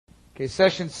Okay,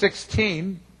 session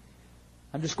 16,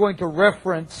 I'm just going to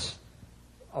reference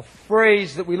a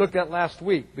phrase that we looked at last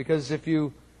week, because if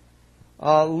you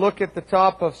look at the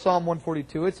top of Psalm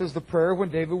 142, it says the prayer when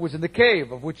David was in the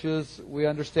cave, of which is, we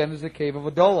understand, is the cave of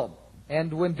Adullam.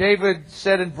 And when David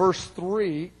said in verse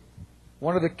 3,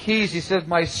 one of the keys, he says,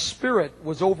 my spirit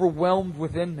was overwhelmed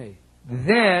within me.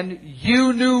 Then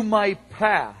you knew my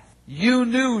path. You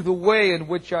knew the way in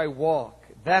which I walk.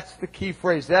 That's the key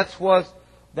phrase.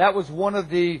 That was one of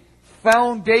the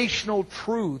foundational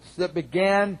truths that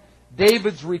began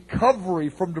David's recovery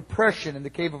from depression in the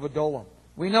cave of Adullam.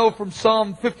 We know from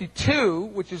Psalm 52,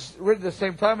 which is written at the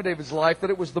same time in David's life, that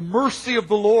it was the mercy of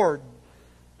the Lord,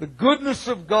 the goodness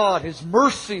of God, His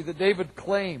mercy that David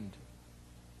claimed.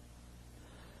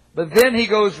 But then he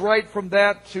goes right from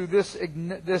that to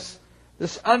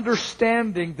this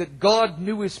understanding that God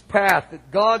knew his path, that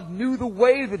God knew the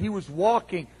way that he was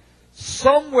walking.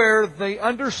 Somewhere the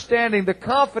understanding, the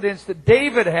confidence that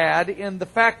David had in the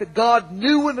fact that God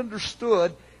knew and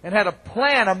understood and had a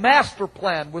plan, a master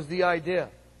plan, was the idea.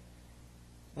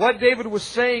 What David was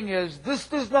saying is, this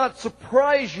does not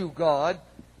surprise you, God.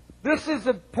 This is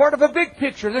a part of a big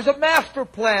picture. There's a master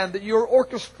plan that you're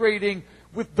orchestrating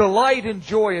with delight and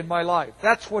joy in my life.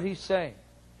 That's what he's saying.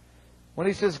 When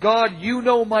he says, God, you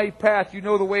know my path, you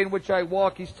know the way in which I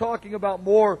walk, he's talking about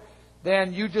more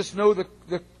than you just know the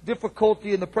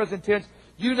difficulty in the present tense.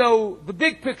 You know the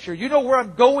big picture. You know where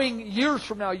I'm going years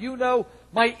from now. You know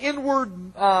my inward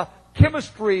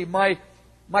chemistry, my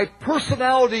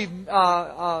personality,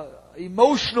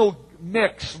 emotional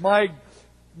mix,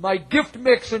 my gift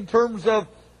mix in terms of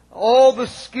all the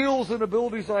skills and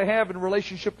abilities I have in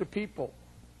relationship to people.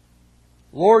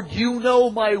 Lord, you know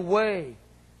my way.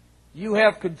 You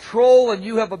have control and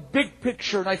you have a big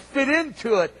picture and I fit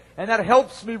into it. And that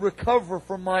helps me recover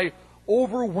from my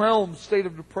overwhelmed state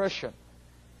of depression.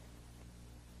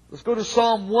 Let's go to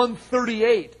Psalm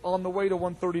 138 on the way to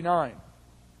 139.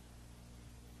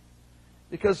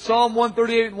 Because Psalm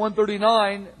 138 and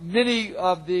 139, many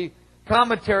of the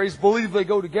commentaries believe they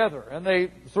go together. And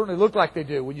they certainly look like they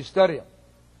do when you study them.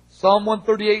 Psalm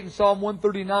 138 and Psalm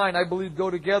 139, I believe, go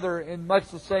together in much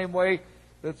the same way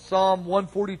that Psalm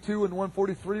 142 and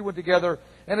 143 went together.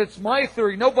 And it's my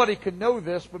theory, nobody can know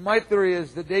this, but my theory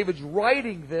is that David's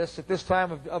writing this at this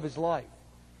time of his life.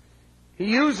 He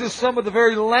uses some of the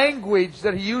very language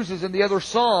that he uses in the other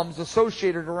Psalms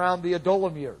associated around the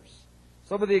Adullam years.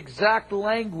 Some of the exact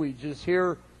language is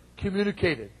here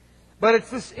communicated. But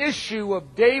it's this issue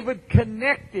of David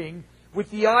connecting with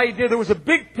the idea there was a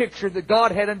big picture that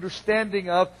God had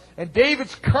understanding of, and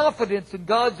David's confidence in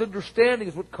God's understanding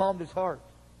is what calmed his heart.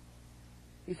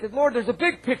 He said, Lord, there's a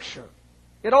big picture.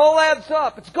 It all adds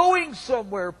up. It's going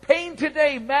somewhere. Pain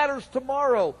today matters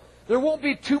tomorrow. There won't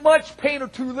be too much pain or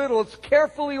too little. It's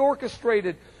carefully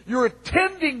orchestrated. You're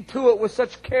attending to it with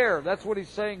such care. That's what he's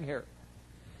saying here.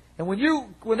 And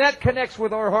when that connects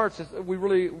with our hearts, we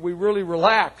really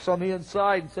relax on the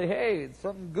inside and say, hey,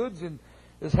 something good's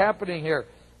is happening here.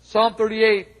 Psalm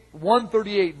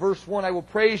 138, verse 1, I will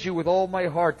praise you with all my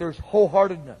heart. There's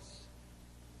wholeheartedness.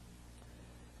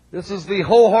 This is the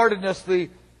wholeheartedness,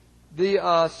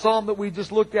 the psalm that we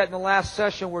just looked at in the last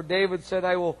session where David said,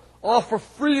 I will offer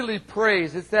freely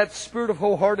praise. It's that spirit of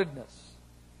wholeheartedness.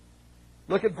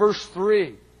 Look at verse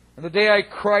 3. And the day I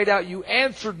cried out, you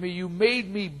answered me. You made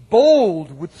me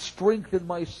bold with strength in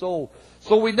my soul.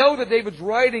 So we know that David's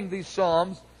writing these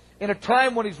psalms in a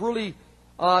time when he's really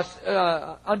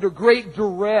under great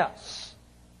duress.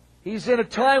 He's in a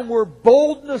time where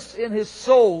boldness in his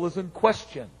soul is in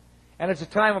question. And it's a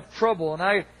time of trouble. And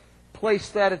I place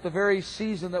that at the very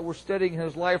season that we're studying in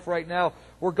his life right now,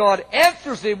 where God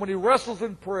answers him when he wrestles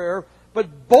in prayer,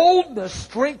 but boldness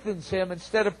strengthens him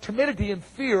instead of timidity and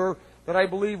fear that I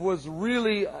believe was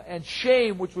really, and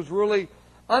shame, which was really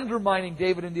undermining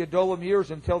David in the Adullam years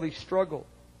until he struggled.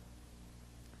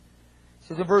 It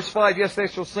says in verse 5, yes, they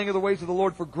shall sing of the ways of the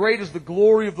Lord, for great is the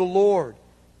glory of the Lord.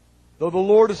 Though the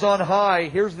Lord is on high,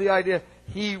 here's the idea,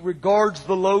 He regards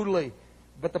the lowly,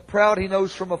 but the proud He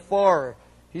knows from afar.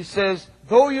 He says,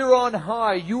 though you're on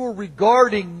high, you are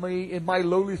regarding me in my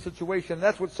lowly situation.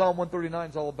 That's what Psalm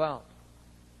 139 is all about.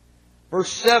 Verse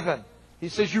 7, he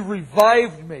says, you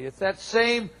revived me. It's that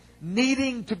same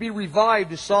needing to be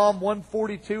revived as Psalm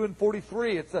 142 and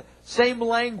 43. It's the same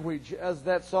language as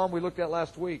that psalm we looked at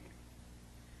last week.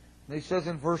 And he says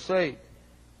in verse 8,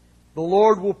 the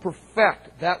Lord will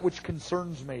perfect that which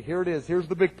concerns me. Here it is. Here's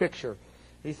the big picture.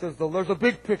 He says, there's a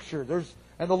big picture.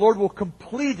 And the Lord will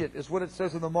complete it, is what it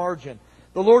says in the margin.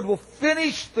 The Lord will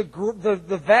finish the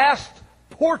vast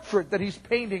portrait that He's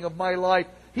painting of my life.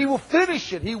 He will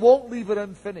finish it. He won't leave it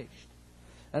unfinished.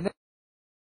 And then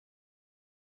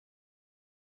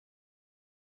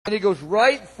he goes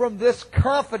right from this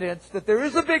confidence that there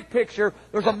is a big picture,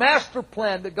 there's a master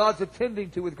plan that God's attending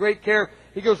to with great care.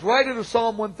 He goes right into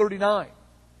Psalm 139,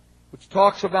 which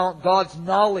talks about God's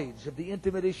knowledge of the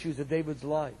intimate issues of David's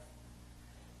life.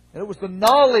 And it was the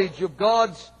knowledge of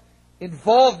God's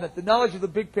involvement, the knowledge of the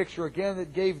big picture, again,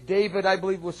 that gave David, I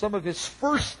believe, was some of his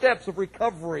first steps of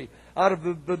recovery out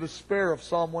of the despair of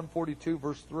Psalm 142,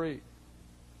 verse 3.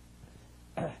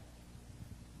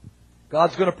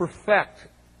 God's going to perfect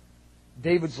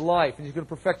David's life, and He's going to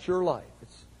perfect your life.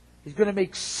 He's going to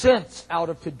make sense out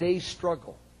of today's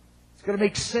struggle. It's going to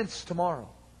make sense tomorrow.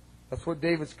 That's what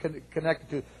David's connected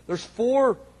to. There's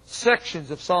 4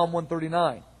 sections of Psalm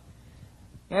 139.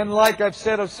 And like I've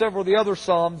said of several of the other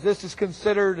Psalms, this is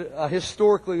considered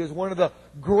historically as one of the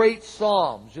great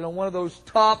Psalms. You know, one of those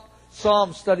top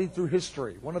Psalms studied through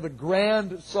history. One of the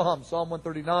grand Psalms, Psalm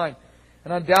 139.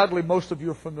 And undoubtedly most of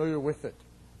you are familiar with it.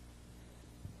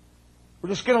 We're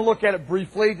just going to look at it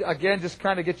briefly. Again, just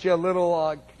kind of get you a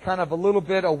little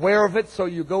bit aware of it so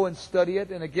you go and study it.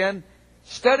 And again,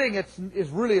 studying it is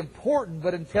really important,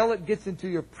 but until it gets into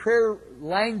your prayer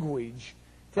language,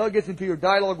 until it gets into your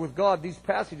dialogue with God, these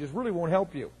passages really won't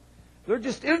help you. They're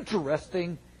just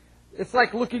interesting. It's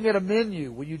like looking at a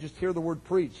menu when you just hear the word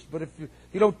preached. But if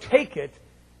you don't take it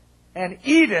and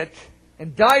eat it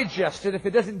and digest it, if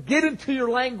it doesn't get into your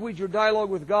language, your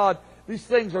dialogue with God, these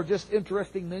things are just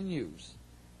interesting menus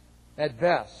at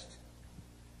best.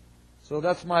 So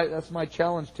that's my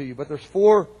challenge to you. But there's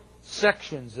 4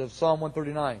 sections of Psalm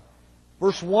 139.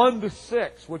 Verse 1 to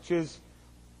 6, which is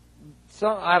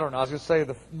I don't know. I was going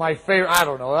to say my favorite. I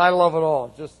don't know. I love it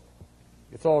all.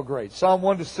 It's all great. Psalm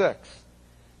 1 to 6.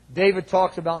 David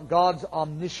talks about God's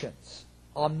omniscience,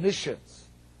 omniscience,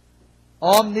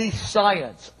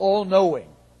 omniscience, all-knowing,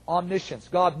 omniscience.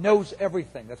 God knows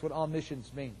everything. That's what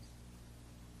omniscience means.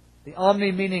 The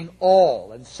omni meaning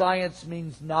all, and science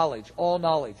means knowledge, all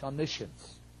knowledge,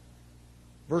 omniscience.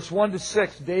 Verse 1 to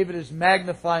 6, David is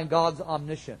magnifying God's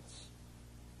omniscience.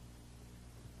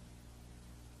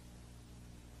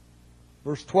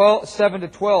 Verse 7 to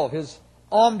 12, His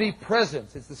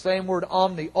omnipresence. It's the same word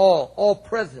omni, all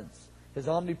presence. His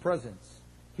omnipresence.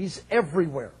 He's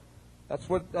everywhere. That's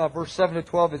what verse 7 to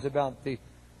 12 is about, the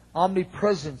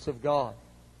omnipresence of God.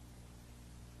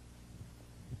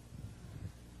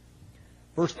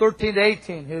 Verse 13 to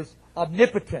 18, His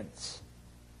omnipotence.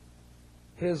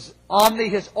 His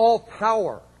all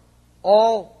power.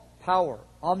 All power.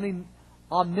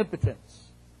 Omnipotence.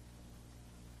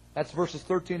 That's verses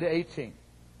 13 to 18.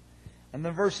 And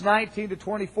then verse 19 to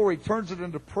 24, he turns it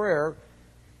into prayer.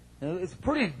 And it's a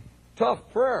pretty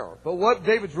tough prayer. But what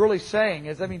David's really saying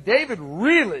is, David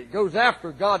really goes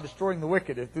after God destroying the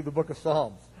wicked through the book of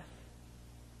Psalms.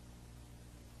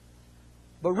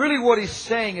 But really what he's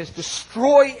saying is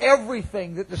destroy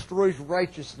everything that destroys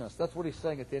righteousness. That's what he's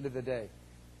saying at the end of the day.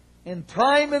 In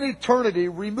time and eternity,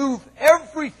 remove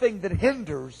everything that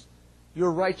hinders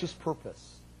your righteous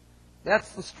purpose.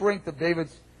 That's the strength of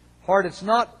David's heart. It's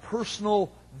not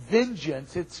personal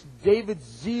vengeance. It's David's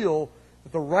zeal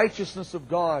that the righteousness of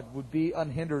God would be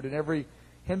unhindered and every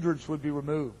hindrance would be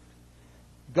removed.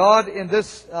 God, in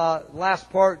this last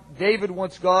part, David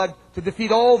wants God to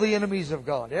defeat all the enemies of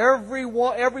God.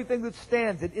 Everything that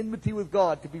stands in enmity with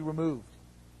God to be removed.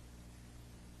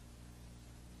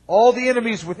 All the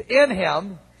enemies within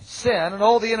him, sin, and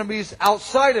all the enemies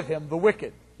outside of him, the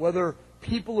wicked, whether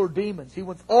people or demons. He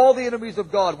wants all the enemies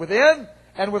of God, within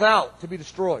and without, to be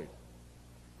destroyed.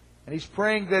 And he's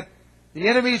praying that the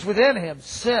enemies within him,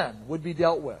 sin, would be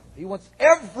dealt with. He wants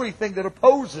everything that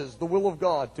opposes the will of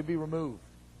God to be removed.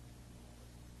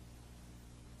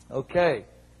 Okay.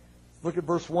 Look at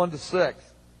verse 1 to 6.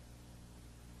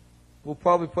 We'll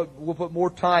put more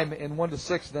time in 1 to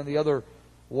 6 than the other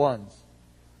ones.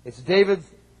 It's David's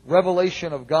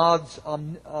revelation of God's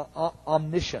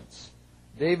omniscience.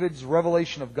 David's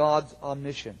revelation of God's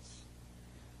omniscience.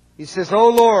 He says, "O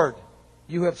Lord,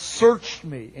 you have searched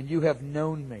me and you have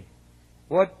known me."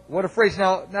 What a phrase.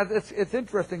 Now it's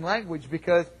interesting language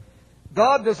because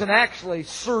God doesn't actually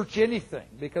search anything,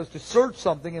 because to search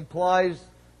something implies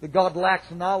that God lacks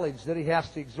knowledge that He has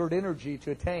to exert energy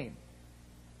to attain.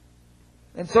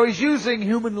 And so He's using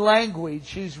human language.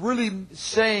 He's really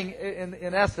saying,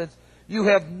 in essence, you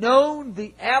have known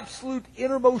the absolute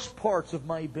innermost parts of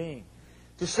my being.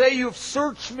 To say you have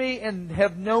searched me and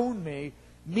have known me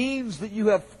means that you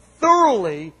have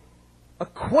thoroughly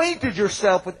acquainted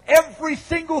yourself with every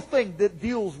single thing that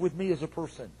deals with me as a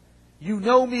person. You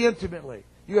know me intimately.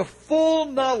 You have full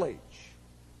knowledge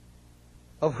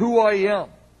of who I am.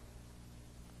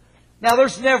 Now,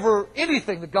 there's never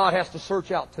anything that God has to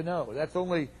search out to know. That's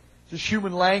only just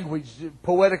human language,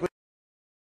 poetically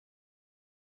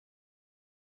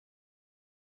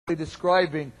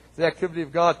describing the activity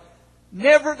of God.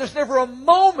 There's never a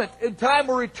moment in time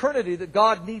or eternity that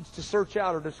God needs to search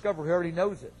out or discover. He already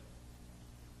knows it.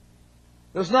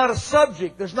 There's not a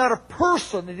subject, there's not a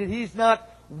person that He's not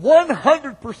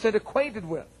 100% acquainted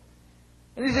with.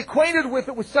 And He's acquainted with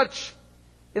it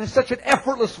in such an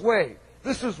effortless way.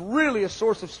 This is really a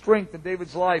source of strength in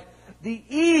David's life. The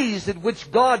ease in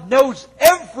which God knows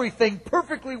everything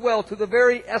perfectly well to the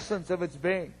very essence of its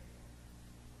being.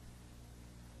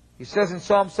 He says in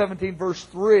Psalm 17 verse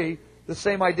 3, the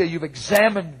same idea. You've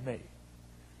examined me.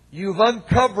 You've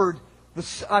uncovered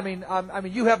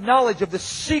you have knowledge of the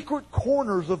secret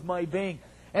corners of my being.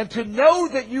 And to know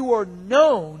that you are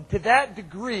known to that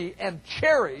degree and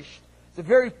cherished is a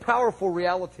very powerful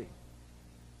reality.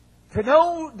 To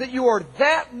know that you are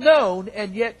that known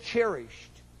and yet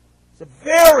cherished is a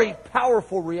very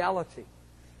powerful reality.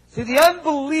 See, the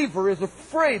unbeliever is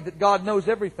afraid that God knows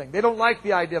everything. They don't like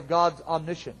the idea of God's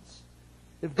omniscience.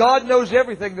 If God knows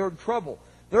everything, they're in trouble.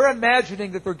 They're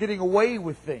imagining that they're getting away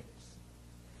with things.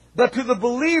 But to the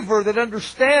believer that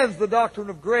understands the doctrine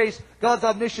of grace, God's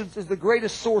omniscience is the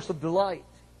greatest source of delight.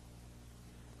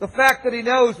 The fact that He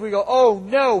knows, we go, oh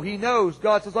no, He knows.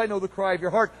 God says, I know the cry of your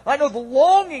heart. I know the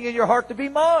longing in your heart to be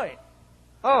mine.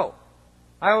 Oh,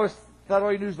 I always thought all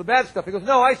He knew was the bad stuff. He goes,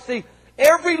 no, I see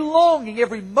every longing,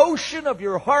 every motion of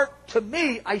your heart to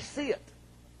me, I see it.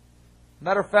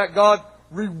 Matter of fact, God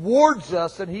rewards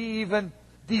us, and He even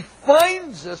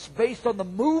defines us based on the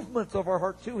movements of our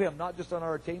heart to Him, not just on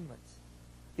our attainments.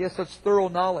 He has such thorough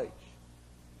knowledge.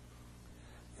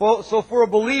 So for a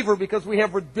believer, because we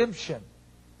have redemption,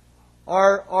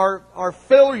 our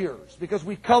failures, because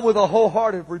we come with a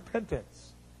wholehearted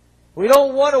repentance. We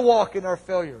don't want to walk in our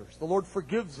failures. The Lord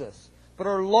forgives us. But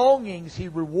our longings He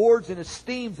rewards and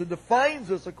esteems and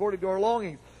defines us according to our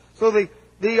longings. So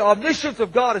the omniscience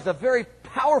of God is a very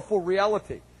powerful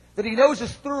reality. That He knows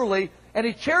us thoroughly and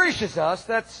He cherishes us.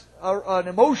 That's an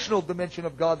emotional dimension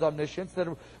of God's omniscience. That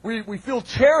we feel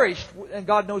cherished and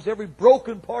God knows every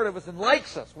broken part of us and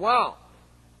likes us. Wow.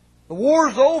 The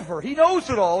war's over. He knows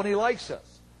it all and He likes us.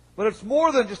 But it's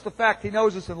more than just the fact He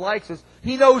knows us and likes us.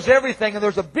 He knows everything, and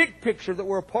there's a big picture that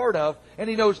we're a part of, and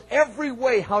He knows every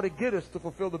way how to get us to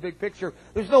fulfill the big picture.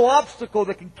 There's no obstacle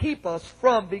that can keep us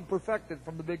from being perfected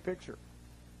from the big picture.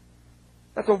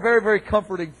 That's a very, very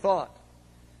comforting thought.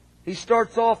 He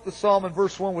starts off the psalm in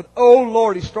verse 1 with, Oh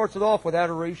Lord. He starts it off with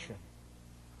adoration.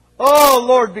 Oh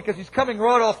Lord, because he's coming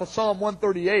right off of Psalm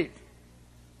 138.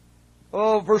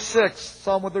 Oh, verse 6,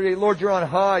 Psalm 138, Lord, you're on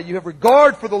high. You have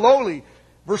regard for the lowly.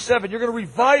 Verse 7, you're going to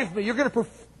revive me. You're going to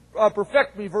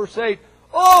perfect me. Verse 8,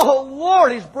 oh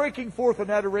Lord, he's breaking forth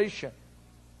in adoration.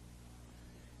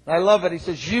 And I love it. He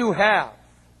says, you have.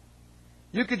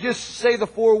 You could just say the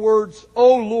 4 words,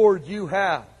 oh Lord, you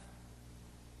have.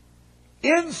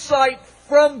 Insight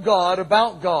from God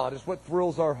about God is what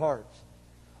thrills our hearts.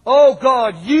 Oh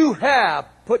God, you have,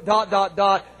 put ...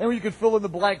 and you can fill in the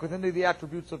blank with any of the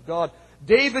attributes of God.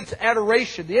 David's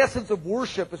adoration, the essence of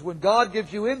worship, is when God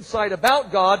gives you insight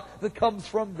about God that comes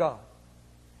from God.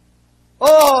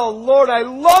 Oh Lord, I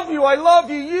love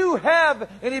you, you have,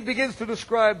 and he begins to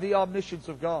describe the omniscience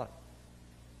of God.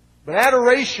 But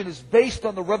adoration is based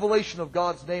on the revelation of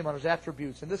God's name, on His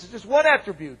attributes. And this is just one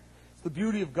attribute. It's the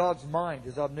beauty of God's mind,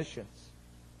 His omniscience.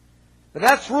 But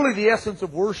that's really the essence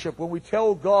of worship, when we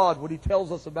tell God what He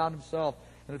tells us about Himself,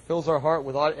 and it fills our heart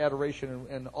with adoration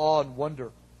and awe and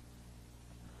wonder.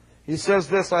 He says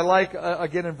this, I like,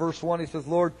 again in verse 1, he says,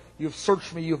 Lord, you have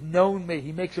searched me, you have known me.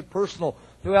 He makes it personal.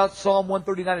 Throughout Psalm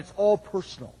 139, it's all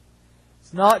personal.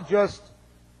 It's not just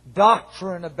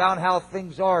doctrine about how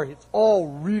things are. It's all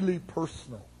really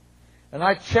personal. And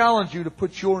I challenge you to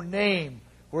put your name,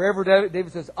 wherever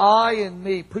David says, I and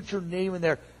me, put your name in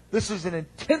there. This is an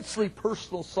intensely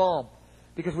personal psalm.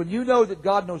 Because when you know that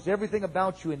God knows everything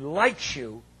about you and likes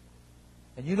you,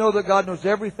 and you know that God knows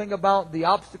everything about the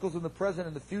obstacles in the present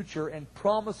and the future and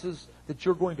promises that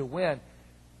you're going to win,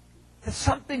 that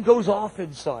something goes off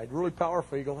inside really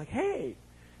powerful. You go like, hey,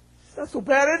 it's not so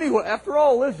bad anyway, after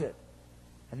all, is it?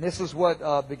 And this is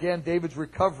what began David's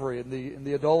recovery in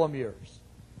the Adullam years.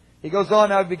 He goes on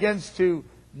now, begins to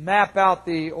map out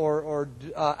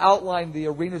outline the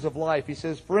arenas of life. He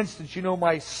says, for instance, you know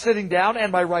my sitting down and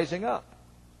my rising up.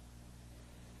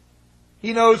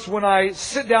 He knows when I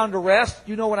sit down to rest,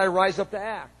 you know when I rise up to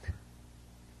act.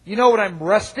 You know when I'm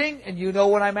resting, and you know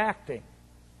when I'm acting.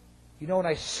 You know when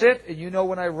I sit, and you know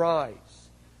when I rise.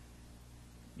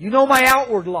 You know my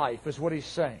outward life, is what he's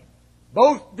saying.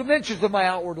 Both dimensions of my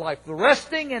outward life, the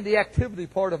resting and the activity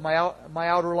part of my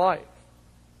outer life.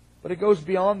 But it goes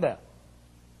beyond that.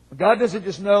 God doesn't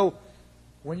just know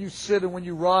when you sit and when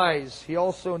you rise. He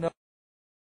also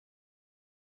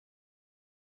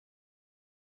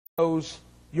knows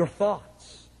your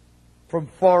thoughts from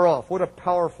far off. What a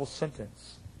powerful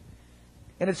sentence.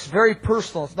 And it's very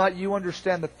personal. It's not you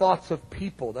understand the thoughts of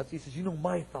people. He says, you know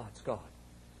my thoughts, God,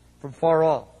 from far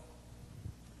off.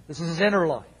 This is His inner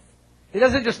life. He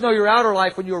doesn't just know your outer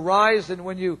life when you arise and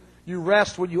when you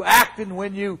rest, when you act and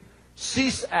when you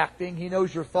cease acting. He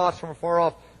knows your thoughts from far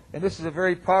off. And this is a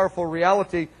very powerful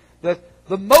reality that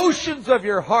the motions of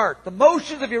your heart, the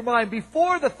motions of your mind,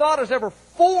 before the thought is ever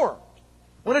formed,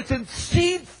 when it's in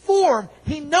seed form,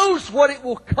 He knows what it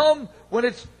will come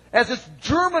as it's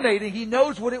germinating. He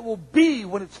knows what it will be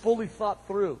when it's fully thought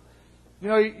through. You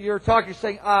know, you're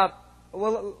saying,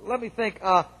 well, let me think.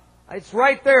 It's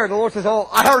right there. The Lord says, oh,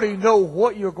 I already know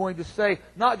what you're going to say,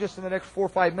 not just in the next 4 or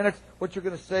 5 minutes, what you're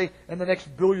going to say in the next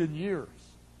billion years.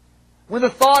 When the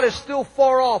thought is still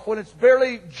far off, when it's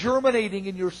barely germinating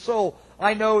in your soul,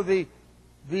 I know the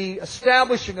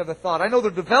establishing of the thought. I know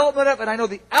the development of it. I know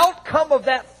the outcome of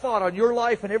that thought on your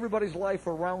life and everybody's life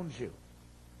around you.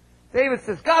 David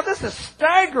says, God, this is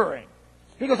staggering.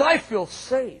 He goes, I feel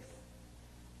safe.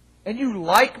 And you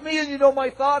like me and you know my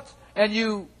thoughts, and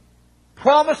you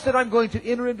promise that I'm going to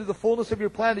enter into the fullness of your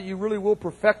plan, that you really will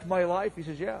perfect my life? He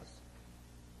says, yes.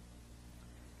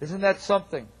 Isn't that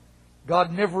something?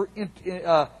 God never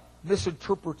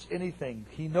misinterprets anything.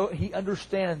 He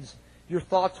understands your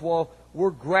thoughts while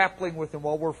we're grappling with them,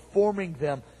 while we're forming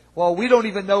them, while we don't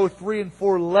even know 3 and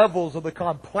 4 levels of the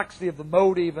complexity of the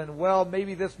motive, and well,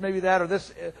 maybe this, maybe that, or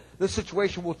this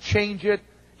situation will change it.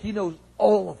 He knows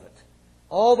all of it.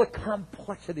 All the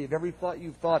complexity of every thought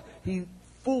you've thought. He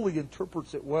fully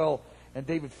interprets it well, and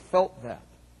David felt that.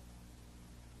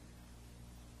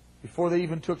 Before they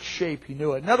even took shape, he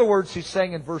knew it. In other words, he's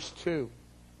saying in verse 2,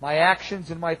 my actions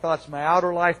and my thoughts, my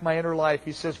outer life, my inner life,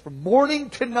 he says, from morning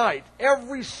to night,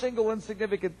 every single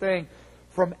insignificant thing,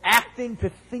 from acting to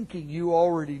thinking, you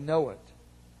already know it.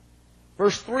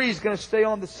 Verse 3 is going to stay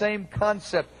on the same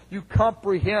concept. You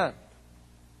comprehend.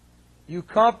 You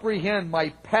comprehend my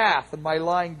path and my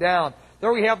lying down.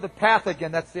 There we have the path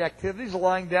again. That's the activities. The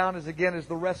lying down is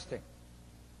the resting.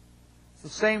 It's the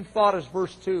same thought as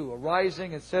verse 2,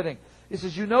 arising and sitting. He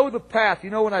says, you know the path. You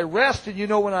know when I rest and you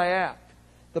know when I act.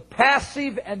 The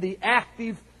passive and the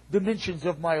active dimensions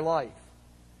of my life.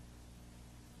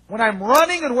 When I'm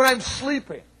running and when I'm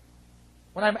sleeping.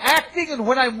 When I'm acting and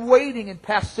when I'm waiting in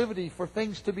passivity for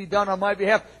things to be done on my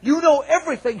behalf. You know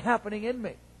everything happening in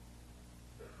me.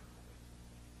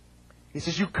 He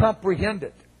says, you comprehend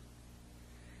it.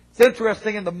 It's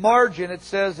interesting, in the margin it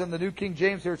says, in the New King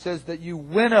James here, it says that you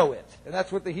winnow it. And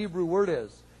that's what the Hebrew word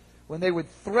is. When they would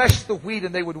thresh the wheat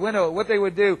and they would winnow it, what they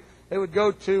would do, they would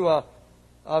go to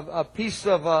a piece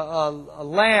of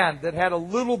land that had a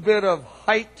little bit of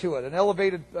height to it, an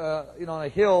elevated, on a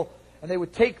hill, and they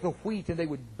would take the wheat and they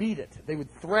would beat it. They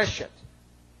would thresh it.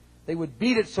 They would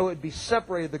beat it so it would be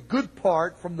separated, the good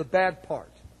part from the bad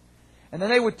part. And then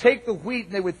they would take the wheat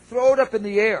and they would throw it up in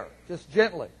the air, just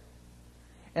gently.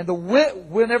 And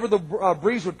whenever the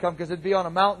breeze would come, because it'd be on a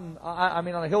mountain, on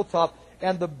a hilltop,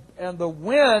 and the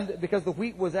wind, because the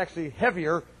wheat was actually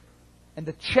heavier, and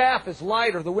the chaff is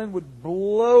lighter, the wind would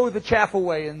blow the chaff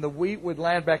away, and the wheat would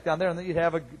land back down there, and then you'd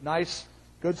have a nice,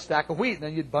 good stack of wheat, and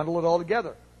then you'd bundle it all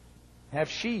together, have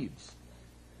sheaves.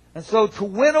 And so to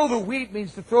winnow the wheat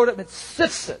means to throw it up, and it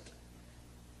sifts it.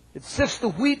 It sifts the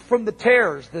wheat from the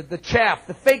tares, the chaff,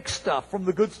 the fake stuff from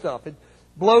the good stuff. It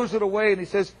blows it away, and he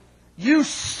says, you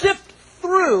sift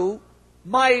through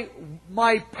my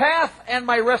path and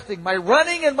my resting, my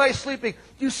running and my sleeping.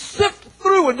 You sift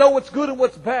through and know what's good and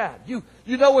what's bad. You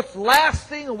know what's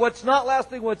lasting and what's not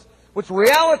lasting, what's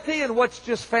reality and what's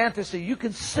just fantasy. You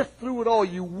can sift through it all.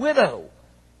 You winnow.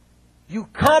 You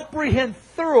comprehend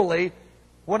thoroughly.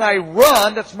 When I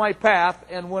run, that's my path,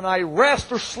 and when I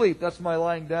rest or sleep, that's my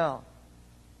lying down.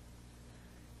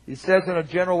 He says in a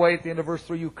general way at the end of verse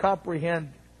 3, you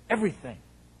comprehend everything.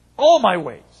 All my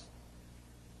ways.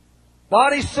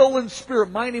 Body, soul, and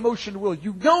spirit, mind, emotion, and will.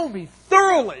 You know me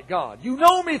thoroughly, God. You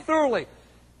know me thoroughly.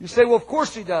 You say, well, of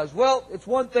course He does. Well, it's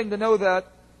one thing to know that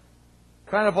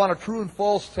kind of on a true and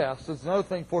false test. It's another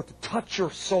thing for it to touch your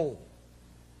soul.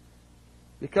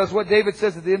 Because what David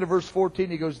says at the end of verse 14,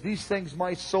 he goes, these things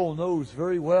my soul knows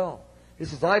very well. He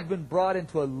says, I've been brought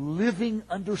into a living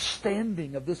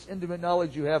understanding of this intimate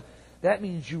knowledge you have. That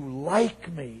means you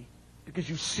like me because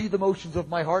you see the motions of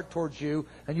my heart towards you,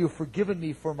 and you have forgiven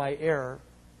me for my error,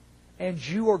 and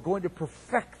you are going to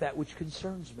perfect that which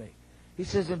concerns me. He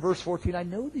says in verse 14, I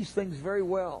know these things very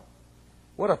well.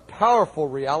 What a powerful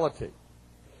reality.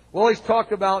 Well, he's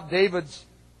talked about David's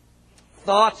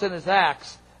thoughts and his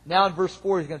acts. Now in verse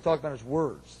 4, he's going to talk about his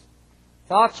words.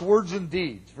 Thoughts, words, and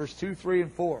deeds. Verse 2, 3,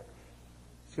 and 4.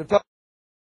 He's going to talk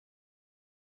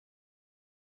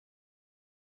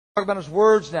about his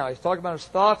words now. He's talking about his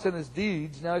thoughts and his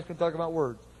deeds. Now he's going to talk about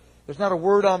words. There's not a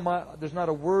word on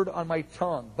my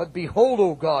tongue. But behold,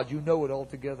 O God, you know it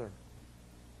altogether.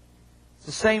 It's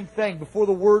the same thing. Before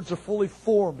the words are fully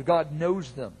formed, God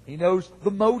knows them. He knows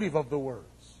the motive of the words.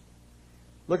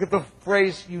 Look at the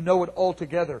phrase, you know it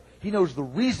altogether. He knows the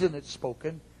reason it's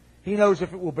spoken. He knows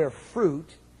if it will bear fruit.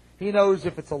 He knows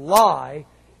if it's a lie.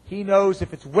 He knows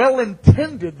if it's well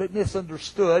intended but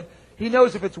misunderstood. He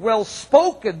knows if it's well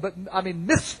spoken,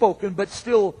 misspoken, but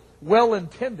still well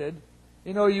intended.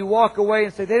 You know, you walk away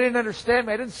and say, they didn't understand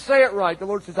me. I didn't say it right. The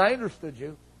Lord says, I understood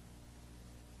you.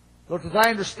 The Lord says, I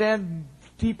understand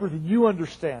deeper than you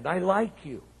understand. I like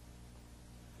you.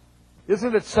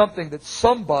 Isn't it something that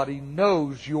somebody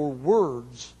knows your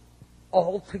words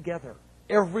altogether?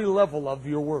 Every level of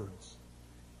your words.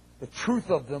 The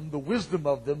truth of them, the wisdom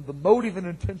of them, the motive and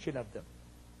intention of them.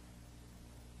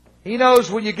 He knows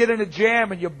when you get in a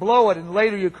jam and you blow it and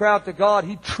later you cry out to God,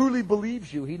 He truly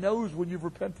believes you. He knows when you've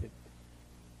repented.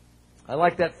 I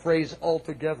like that phrase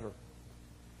altogether.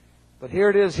 But here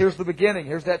it is. Here's the beginning.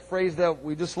 Here's that phrase that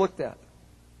we just looked at.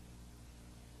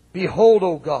 Behold,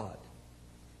 O God.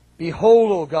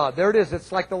 Behold, O God. There it is.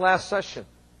 It's like the last session.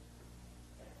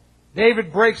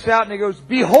 David breaks out and he goes,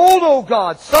 Behold, O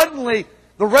God. Suddenly,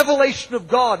 the revelation of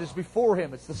God is before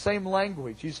him. It's the same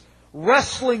language. He's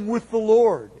wrestling with the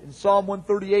Lord in Psalm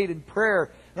 138 in prayer.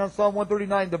 And on Psalm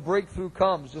 139, the breakthrough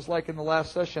comes, just like in the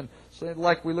last session,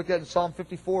 like we looked at in Psalm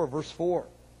 54, verse 4.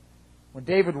 When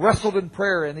David wrestled in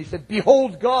prayer and he said,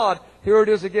 Behold God, here it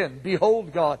is again,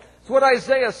 Behold God. It's what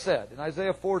Isaiah said in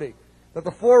Isaiah 40, that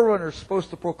the forerunner is supposed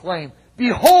to proclaim,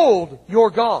 Behold your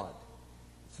God.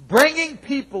 It's bringing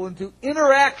people into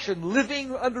interaction,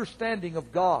 living understanding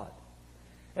of God.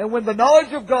 And when the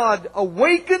knowledge of God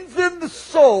awakens in the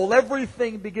soul,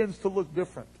 everything begins to look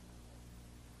different.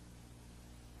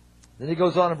 Then he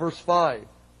goes on in verse 5. He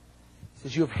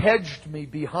says, You have hedged me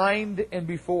behind and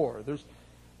before. There's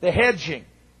the hedging.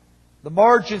 The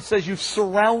margin says, You've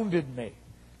surrounded me.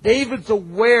 David's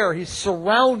aware he's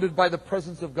surrounded by the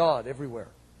presence of God everywhere.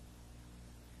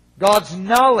 God's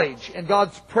knowledge and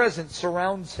God's presence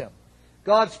surrounds him.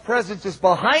 God's presence is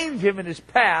behind him in his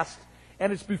past,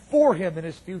 and it's before him in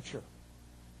his future.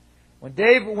 When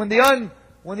the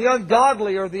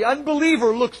ungodly or the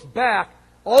unbeliever looks back,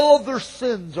 all of their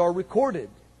sins are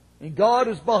recorded. And God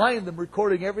is behind them,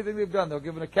 recording everything they've done. They'll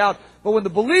give an account. But when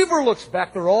the believer looks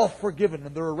back, they're all forgiven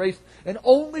and they're erased. And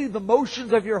only the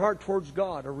motions of your heart towards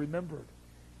God are remembered.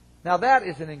 Now that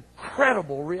is an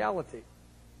incredible reality.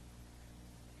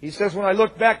 He says, when I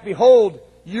look back, behold,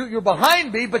 you're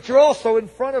behind me, but you're also in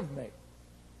front of me.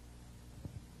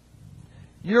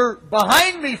 You're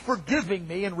behind me, forgiving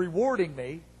me and rewarding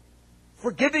me.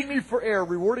 Forgiving me for error,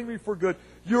 rewarding me for good.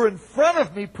 You're in front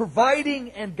of me, providing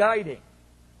and guiding.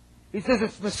 He says,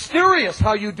 it's mysterious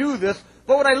how you do this,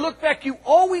 but when I look back, you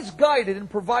always guided and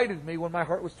provided me when my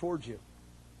heart was towards you.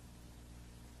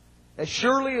 As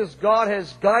surely as God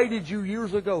has guided you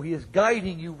years ago, He is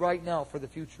guiding you right now for the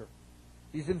future.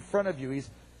 He's in front of you.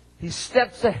 He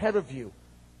steps ahead of you,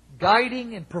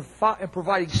 guiding and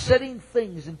providing, setting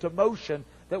things into motion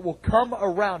that will come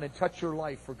around and touch your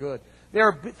life for good. There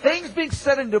are things being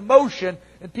set into motion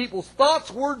in people's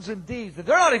thoughts, words, and deeds that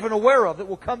they're not even aware of that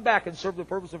will come back and serve the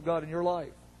purpose of God in your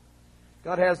life.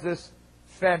 God has this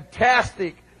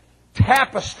fantastic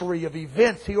tapestry of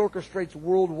events He orchestrates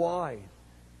worldwide.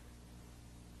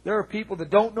 There are people that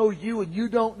don't know you and you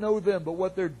don't know them, but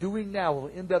what they're doing now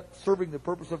will end up serving the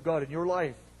purpose of God in your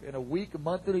life in a week, a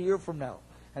month, and a year from now.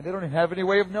 And they don't even have any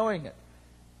way of knowing it.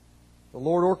 The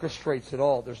Lord orchestrates it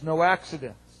all. There's no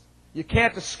accidents. You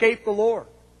can't escape the Lord.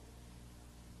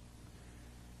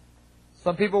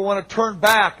 Some people want to turn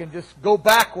back and just go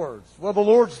backwards. Well, the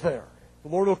Lord's there. The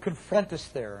Lord will confront us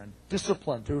there and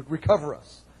discipline to recover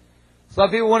us. Some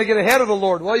people want to get ahead of the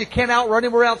Lord. Well, you can't outrun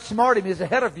Him or outsmart Him. He's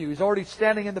ahead of you. He's already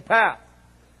standing in the path.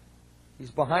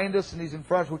 He's behind us and He's in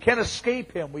front of us. We can't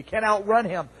escape Him. We can't outrun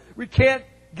Him. We can't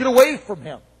get away from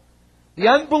Him. The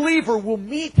unbeliever will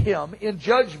meet Him in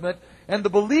judgment, and the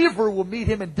believer will meet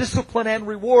Him in discipline and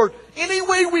reward. Any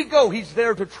way we go, He's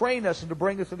there to train us and to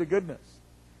bring us into goodness.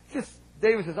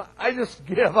 David says, I just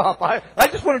give up. I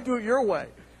just want to do it your way.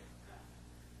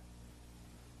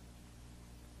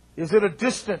 Is it a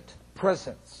distant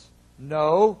presence?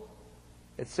 No.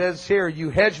 It says here, you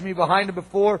hedged me behind and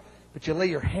before, but you lay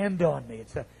your hand on me.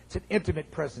 It's an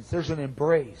intimate presence. There's an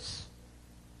embrace.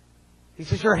 He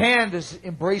says, your hand is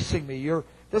embracing me.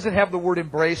 Doesn't have the word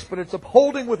embrace, but it's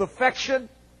upholding with affection,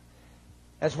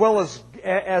 as well as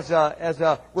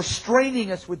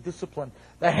restraining us with discipline.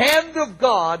 The hand of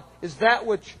God is that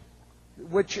which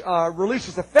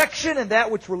releases affection, and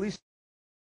that which releases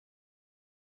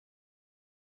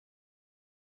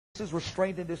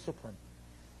restraint and discipline.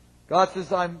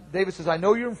 David says, I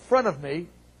know you're in front of me.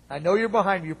 I know you're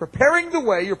behind me. You're preparing the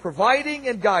way. You're providing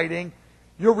and guiding.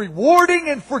 You're rewarding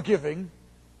and forgiving.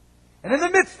 And in the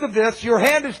midst of this, your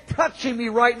hand is touching me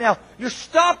right now. You're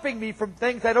stopping me from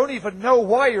things I don't even know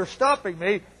why you're stopping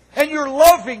me. And you're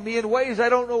loving me in ways I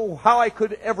don't know how I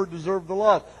could ever deserve the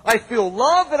love. I feel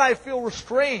love and I feel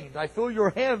restrained. I feel your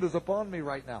hand is upon me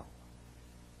right now.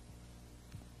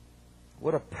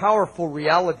 What a powerful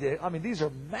reality. I mean, these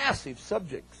are massive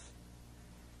subjects.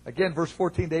 Again, verse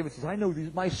 14, David says, I know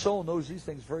these, my soul knows these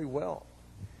things very well.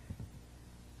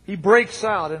 He breaks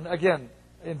out, and again,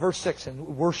 in verse 6,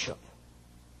 in worship.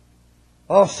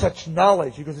 Oh, such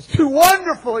knowledge. He goes, it's too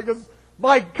wonderful. He goes,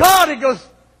 my God. He goes,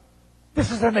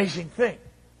 this is an amazing thing.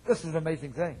 This is an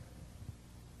amazing thing.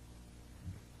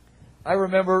 I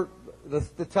remember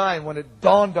the time when it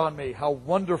dawned on me how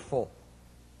wonderful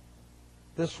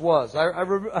this was.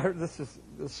 This is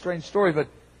a strange story, but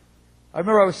I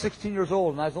remember I was 16 years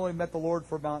old and I was only met the Lord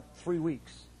for about 3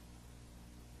 weeks.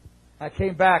 I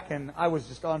came back and I was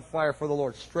just on fire for the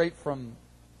Lord, straight from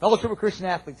Fellowship of Christian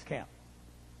Athletes camp.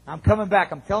 I'm coming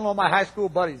back. I'm telling all my high school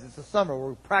buddies, it's the summer,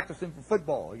 we're practicing for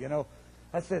football, you know.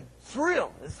 I said, it's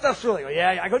real. This stuff's real. They go,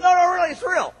 yeah. I go, no, really, it's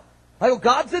real. I go,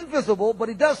 God's invisible, but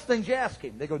He does things you ask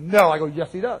Him. They go, no. I go,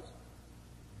 yes, He does.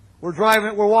 We're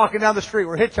walking down the street.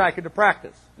 We're hitchhiking to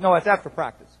practice. No, it's after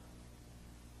practice.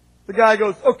 The guy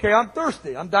goes, okay, I'm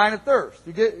thirsty. I'm dying of thirst.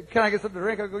 Can I get something to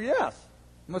drink? I go, yes.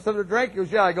 You want something to drink? He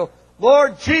goes, yeah. I go,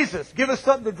 Lord Jesus, give us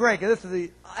something to drink. And this is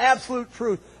the absolute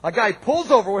truth. A guy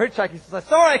pulls over. We're hitchhiking. He says,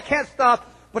 sorry, I can't stop.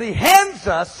 But he hands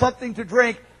us something to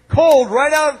drink, cold,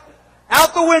 right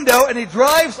out the window, and he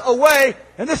drives away.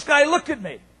 And this guy looked at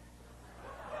me.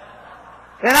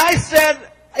 And I said,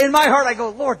 in my heart, I go,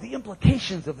 Lord, the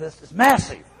implications of this is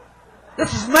massive.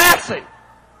 This is massive.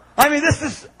 I mean,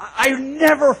 I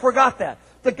never forgot that.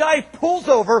 The guy pulls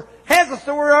over, hands us,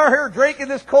 so we are here drinking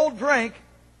this cold drink.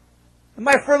 And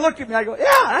my friend looked at me, I go, yeah,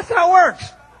 that's how it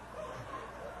works.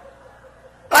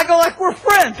 I go, like we're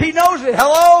friends. He knows it.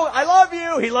 Hello, I love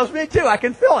you. He loves me too. I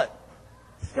can feel it.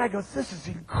 This guy goes, this is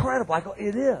incredible. I go,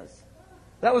 it is.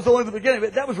 That was only the beginning,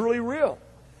 but that was really real.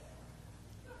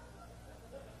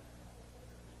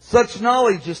 Such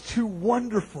knowledge is too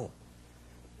wonderful.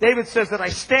 David says that I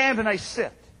stand and I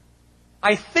sit.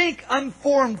 I think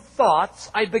unformed thoughts.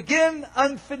 I begin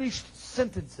unfinished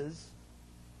sentences.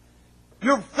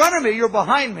 You're in front of me. You're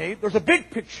behind me. There's a big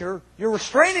picture. You're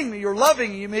restraining me. You're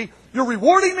loving me. You're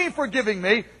rewarding me, forgiving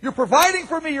me. You're providing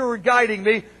for me. You're guiding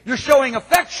me. You're showing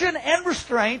affection and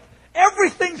restraint.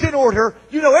 Everything's in order.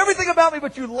 You know everything about me,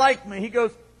 but you like me. He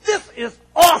goes, this is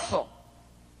awesome.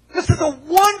 This is a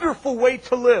wonderful way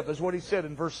to live, is what he said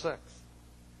in verse 6.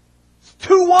 It's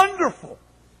too wonderful.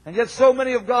 And yet so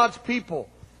many of God's people,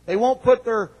 they won't put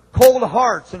their cold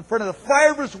hearts in front of the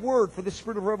fire of His Word for the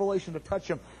Spirit of revelation to touch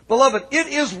them. Beloved, it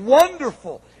is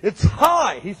wonderful. It's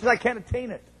high. He says, I can't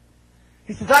attain it.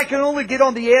 He says, I can only get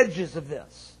on the edges of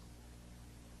this.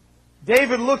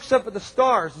 David looks up at the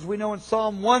stars, as we know in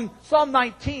Psalm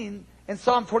 19 and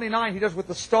Psalm 29. He does with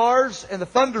the stars and the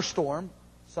thunderstorm.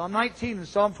 Psalm 19 and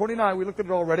Psalm 29, we looked at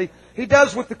it already. He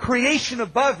does with the creation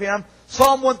above him.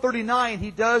 Psalm 139, he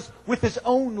does with his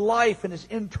own life and his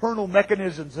internal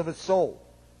mechanisms of his soul.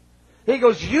 He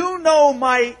goes, you know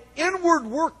my inward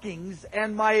workings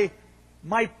and my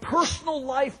personal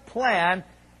life plan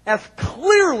as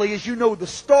clearly as you know the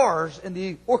stars and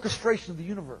the orchestration of the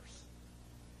universe.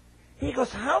 He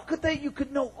goes, how could you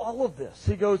could know all of this?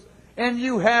 He goes, and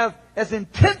you have as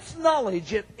intense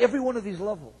knowledge at every one of these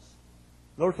levels.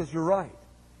 The Lord says, you're right.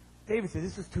 David says,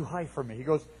 this is too high for me. He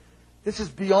goes, this is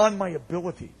beyond my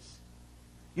abilities.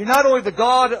 You're not only the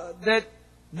God that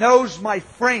knows my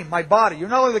frame, my body. You're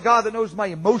not only the God that knows my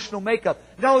emotional makeup.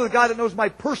 You're not only the God that knows my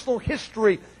personal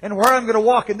history and where I'm going to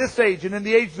walk in this age and in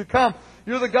the age to come.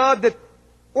 You're the God that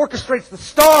orchestrates the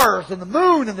stars and the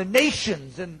moon and the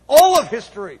nations and all of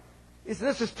history. He said,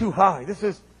 this is too high.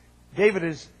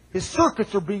 His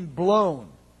circuits are being blown.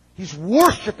 He's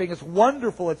worshiping. It's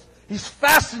wonderful. He's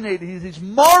fascinated. He's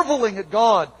marveling at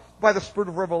God by the Spirit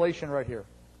of revelation right here.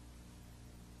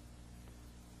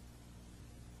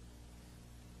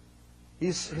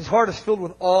 His heart is filled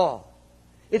with awe.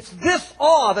 It's this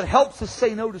awe that helps us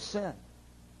say no to sin.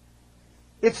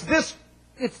 It's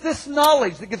this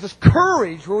knowledge that gives us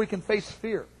courage where we can face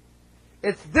fear.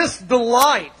 It's this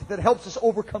delight that helps us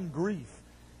overcome grief.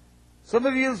 Some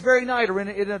of you this very night are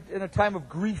in a time of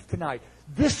grief tonight.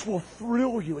 This will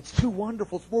thrill you. It's too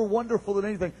wonderful. It's more wonderful than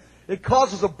anything. It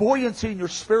causes a buoyancy in your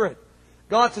spirit.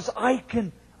 God says, I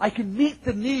can meet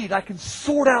the need. I can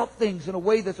sort out things in a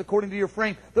way that's according to your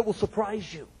frame that will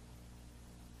surprise you.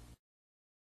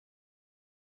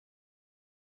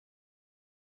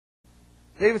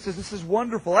 David says, this is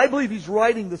wonderful. I believe he's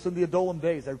writing this in the Adullam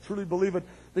days. I truly believe it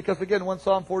because, again,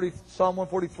 Psalm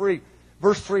 143,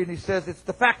 verse 3, and he says, it's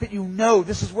the fact that you know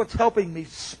this is what's helping me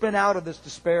spin out of this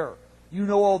despair. You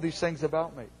know all these things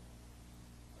about me.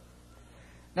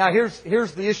 Now, here's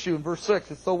the issue in verse 6.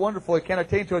 It's so wonderful, I can't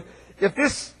attain to it.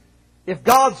 If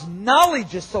God's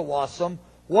knowledge is so awesome,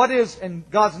 and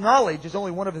God's knowledge is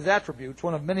only one of His attributes,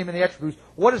 one of many, many attributes,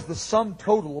 what is the sum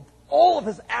total of all of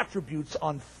His attributes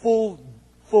on full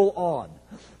on?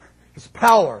 His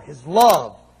power, His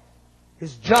love,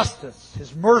 His justice,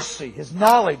 His mercy, His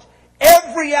knowledge,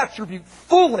 every attribute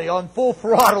fully on full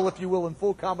throttle, if you will, in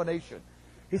full combination.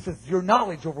 He says, your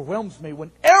knowledge overwhelms me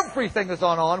when everything is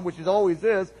on, which it always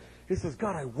is. He says,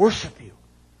 God, I worship you.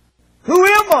 Who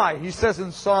am I? He says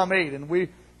in Psalm 8, and we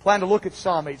plan to look at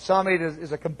Psalm 8. Psalm 8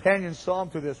 is a companion psalm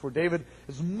to this, where David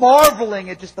is marveling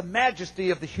at just the majesty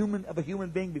of a human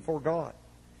being before God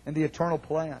and the eternal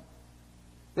plan.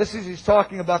 He's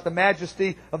talking about the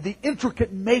majesty of the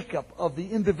intricate makeup of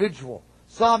the individual.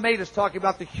 Psalm 8 is talking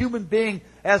about the human being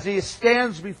as he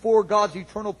stands before God's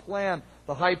eternal plan,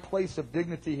 the high place of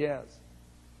dignity he has.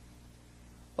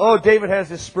 Oh, David has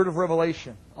this spirit of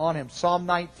revelation on him. Psalm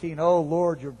 19, oh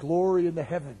Lord, your glory in the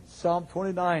heavens. Psalm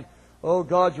 29, oh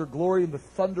God, your glory in the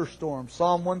thunderstorm.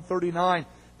 Psalm 139,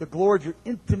 the glory of your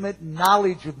intimate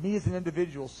knowledge of me as an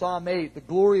individual. Psalm 8, the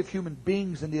glory of human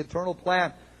beings in the eternal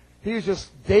plan.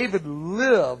 David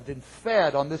lived and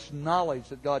fed on this knowledge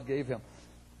that God gave him.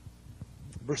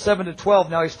 Verse 7 to 12,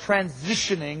 now he's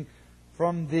transitioning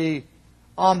from the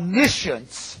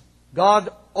omniscience, God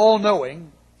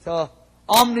all-knowing, to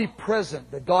omnipresent,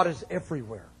 that God is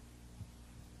everywhere.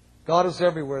 God is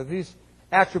everywhere. These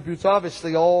attributes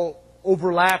obviously all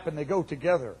overlap and they go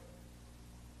together.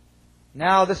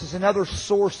 Now this is another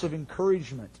source of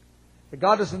encouragement. That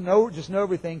God doesn't just know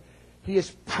everything. He is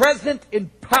present in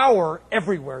power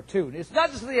everywhere too. It's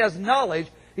not just that He has knowledge,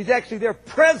 He's actually there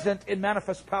present in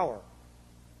manifest power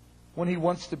when He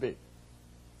wants to be.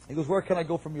 He goes, where can I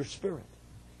go from your Spirit?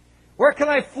 Where can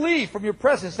I flee from your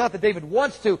presence? It's not that David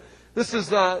wants to. This is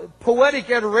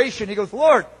poetic adoration. He goes,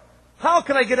 Lord, how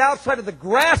can I get outside of the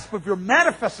grasp of your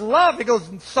manifest love? He goes,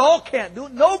 Saul can't do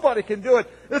it. Nobody can do it.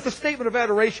 It's a statement of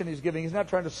adoration he's giving. He's not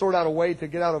trying to sort out a way to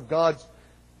get out of God's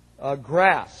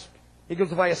grasp. He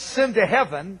goes, if I ascend to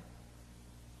heaven,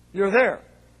 you're there.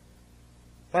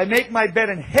 If I make my bed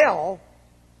in hell,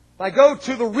 if I go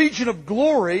to the region of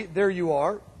glory, there you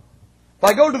are. If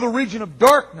I go to the region of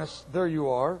darkness, there you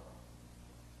are.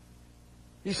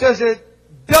 He says it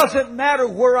doesn't matter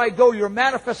where I go, your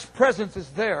manifest presence is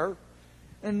there.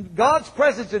 And God's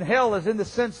presence in hell is in the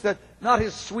sense that not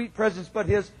His sweet presence, but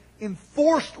His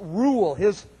enforced rule,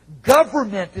 His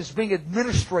government is being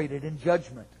administrated in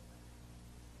judgment.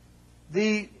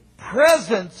 The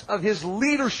presence of His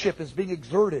leadership is being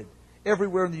exerted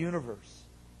everywhere in the universe.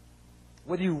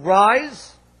 Whether you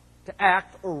rise to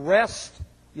act or rest,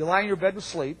 you lie in your bed to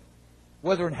sleep,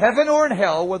 whether in heaven or in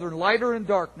hell, whether in light or in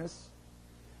darkness,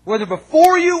 whether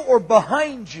before you or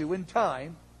behind you in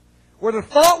time, whether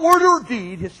thought, word, or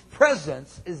deed, His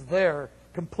presence is there,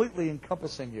 completely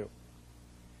encompassing you.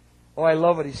 Oh, I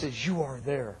love it. He says, you are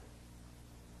there.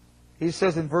 He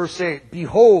says in verse 8,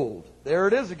 behold. There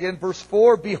it is again, verse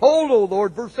 4. Behold, O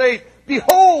Lord. Verse 8,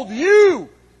 behold you.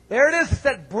 There it is. It's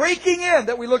that breaking in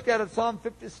that we looked at in Psalm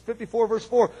 54, verse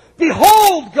 4.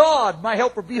 Behold God, my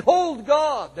helper. Behold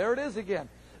God. There it is again.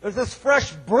 There's this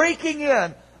fresh breaking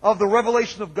in of the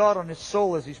revelation of God on his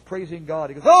soul as he's praising God.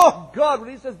 He goes, oh God, when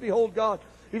he says behold God,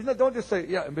 he's not, don't just say,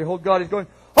 yeah, and behold God. He's going,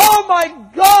 oh my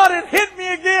God, it hit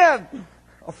me again.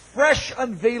 A fresh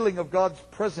unveiling of God's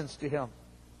presence to him.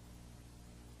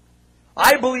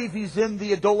 I believe he's in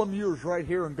the Adullam years right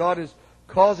here, and God is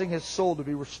causing his soul to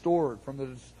be restored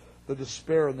from the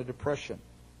despair and the depression.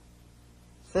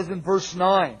 It says in verse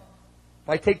 9, if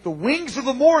I take the wings of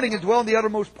the morning and dwell in the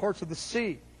uttermost parts of the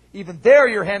sea, even there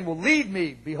your hand will lead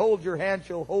me. Behold, your hand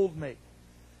shall hold me.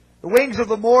 The wings of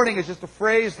the morning is just a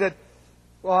phrase that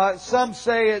some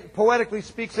say it poetically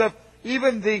speaks of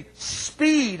even the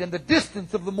speed and the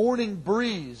distance of the morning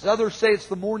breeze. Others say it's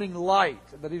the morning light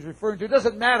that he's referring to. It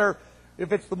doesn't matter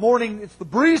if it's the morning, it's the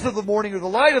breeze of the morning or the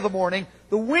light of the morning.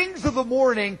 The wings of the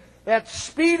morning, that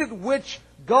speed at which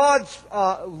God's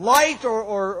light,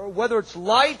 or whether it's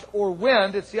light or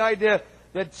wind, it's the idea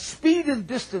that speed and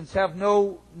distance have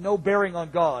no bearing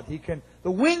on God.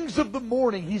 The wings of the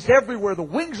morning, He's everywhere. The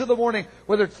wings of the morning,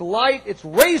 whether it's light, its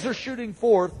rays are shooting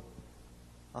forth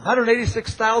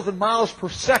 186,000 miles per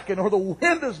second, or the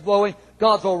wind is blowing,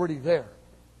 God's already there.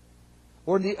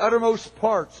 Or in the uttermost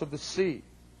parts of the sea.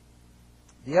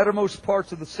 The uttermost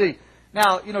parts of the sea.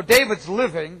 Now, David's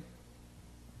living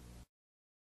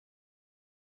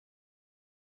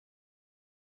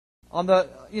on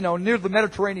near the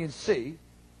Mediterranean Sea.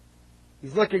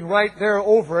 He's looking right there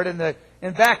over it,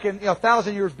 and back in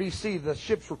 1,000 years BC, the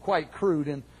ships were quite crude,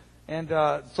 and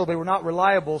so they were not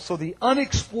reliable. So the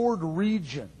unexplored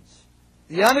regions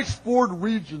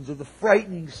of the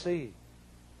frightening sea,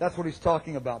 that's what he's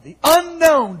talking about. The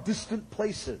unknown, distant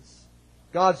places.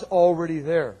 God's already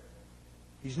there.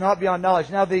 He's not beyond knowledge.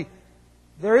 Now,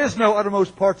 there is no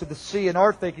uttermost parts of the sea in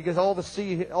our thinking, because all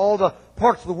the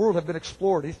parts of the world have been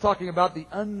explored. He's talking about the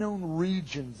unknown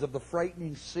regions of the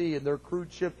frightening sea and their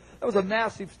crude ship. That was a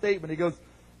massive statement. He goes,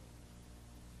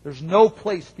 there's no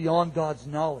place beyond God's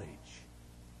knowledge.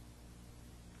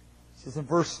 He says in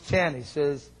verse 10, he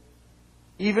says,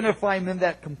 even if I'm in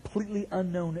that completely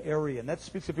unknown area, and that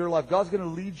speaks of your life, God's going to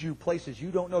lead you places you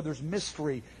don't know. There's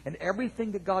mystery. And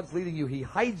everything that God's leading you, He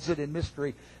hides it in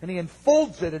mystery. And He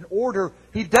unfolds it in order.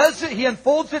 He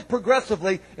unfolds it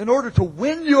progressively in order to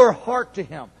win your heart to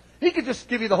Him. He could just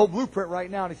give you the whole blueprint right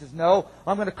now. And He says, no,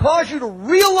 I'm going to cause you to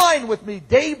realign with me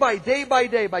day by day by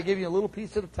day by giving you a little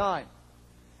piece at a time.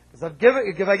 Because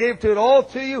if I gave it all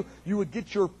to you, you would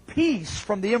get your peace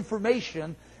from the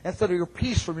information instead of your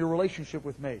peace from your relationship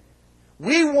with me.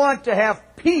 We want to have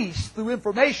peace through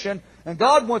information, and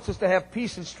God wants us to have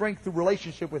peace and strength through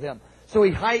relationship with Him. So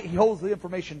He holds the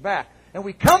information back. And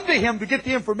we come to Him to get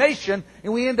the information,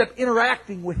 and we end up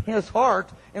interacting with His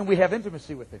heart, and we have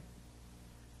intimacy with Him.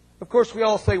 Of course, we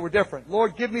all say we're different.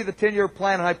 Lord, give me the 10-year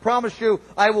plan, and I promise you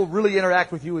I will really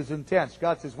interact with you as intense.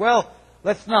 God says, well,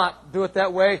 let's not do it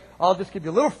that way. I'll just give you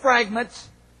little fragments.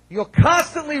 You'll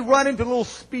constantly run into little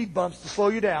speed bumps to slow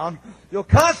you down. You'll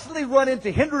constantly run into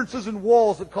hindrances and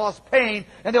walls that cause pain,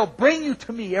 and they'll bring you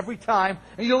to me every time,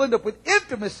 and you'll end up with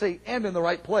intimacy and in the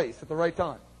right place at the right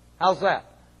time. How's that?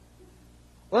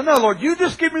 Well, no, Lord, you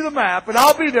just give me the map, and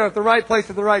I'll be there at the right place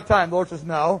at the right time. The Lord says,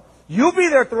 no, you'll be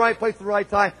there at the right place at the right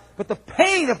time, but the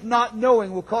pain of not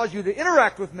knowing will cause you to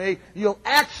interact with me. You'll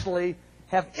actually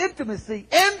have intimacy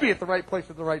and be at the right place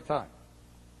at the right time.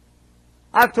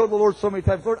 I've told the Lord so many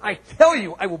times, Lord, I tell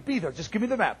you, I will be there. Just give me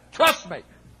the map. Trust me.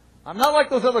 I'm not like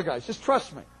those other guys. Just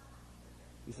trust me.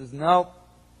 He says, no.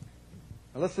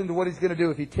 Now listen to what He's going to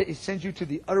do. If He sends you to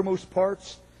the uttermost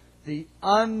parts, the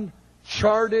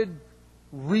uncharted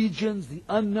regions, the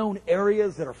unknown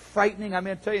areas that are frightening. I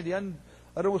mean, I tell you, the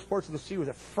uttermost parts of the sea was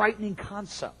a frightening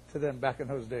concept to them back in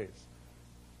those days.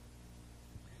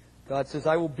 God says,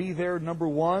 I will be there, number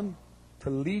one, to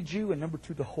lead you, and number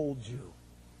two, to hold you.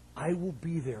 I will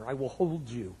be there. I will hold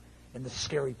you in the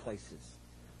scary places.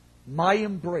 My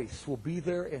embrace will be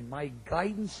there, and my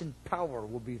guidance and power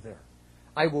will be there.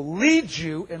 I will lead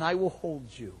you, and I will hold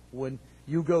you when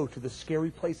you go to the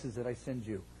scary places that I send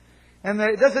you. And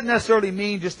it doesn't necessarily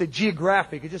mean just a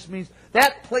geographic. It just means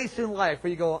that place in life where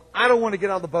you go, I don't want to get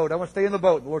out of the boat. I want to stay in the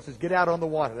boat. And the Lord says, get out on the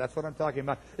water. That's what I'm talking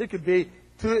about. It could be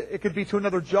to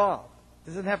another job. It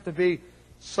doesn't have to be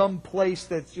some place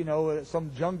that's,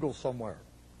 some jungle somewhere.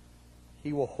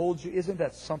 He will hold you. Isn't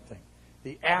that something?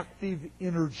 The active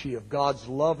energy of God's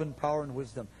love and power and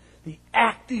wisdom. The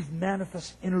active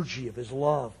manifest energy of His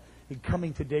love. And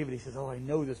coming to David, he says, oh, I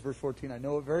know this. Verse 14, I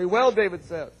know it very well, David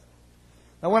says.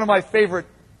 Now, one of my favorite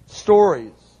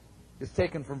stories is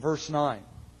taken from verse 9.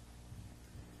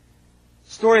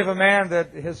 Story of a man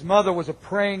that his mother was a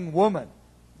praying woman.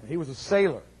 And he was a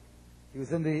sailor. He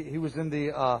was in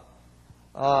the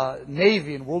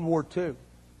Navy in World War II.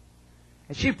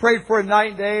 And she prayed for him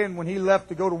night and day, and when he left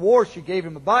to go to war, she gave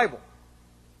him the Bible.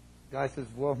 The guy says,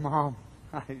 well, Mom,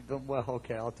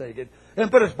 okay, I'll take it.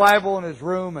 And put his Bible in his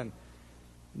room and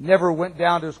never went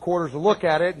down to his quarters to look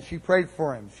at it, and she prayed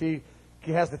for him. She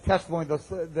has the testimony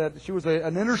that she was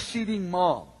an interceding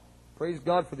mom. Praise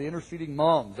God for the interceding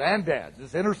moms and dads.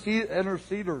 Just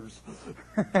interceders.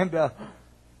 And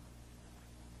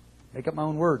make up my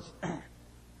own words.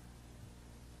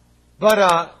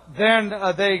 But then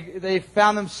they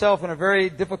found themselves in a very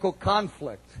difficult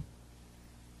conflict.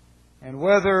 And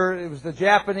whether it was the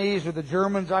Japanese or the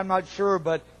Germans, I'm not sure,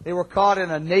 but they were caught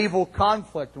in a naval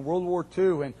conflict in World War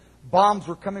II, and bombs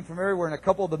were coming from everywhere, and a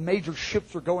couple of the major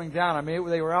ships were going down. I mean,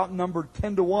 they were outnumbered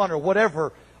 10-1 or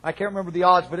whatever. I can't remember the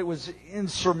odds, but it was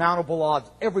insurmountable odds.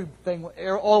 Everything,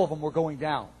 all of them were going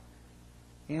down.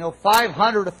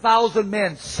 500, 1,000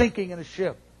 men sinking in a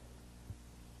ship.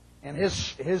 And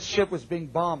his ship was being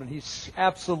bombed, and he's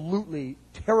absolutely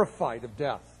terrified of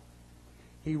death.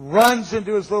 He runs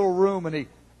into his little room, and he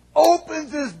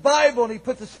opens his Bible, and he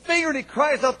puts his finger, and he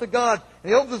cries out to God.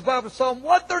 And he opens his Bible, Psalm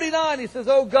 139. He says,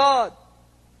 "Oh God,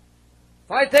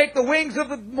 if I take the wings of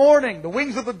the morning, the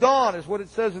wings of the dawn," is what it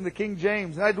says in the King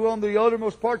James, "and I dwell in the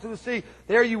uttermost parts of the sea,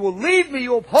 there you will lead me,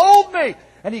 you will uphold me."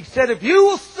 And he said, "If you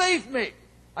will save me,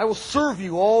 I will serve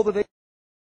you all the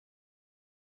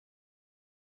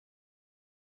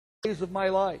days of my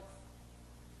life."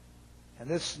 And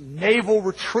this naval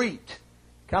retreat,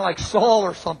 kind of like Saul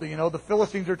or something, the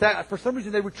Philistines are attacked. For some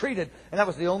reason they retreated, and that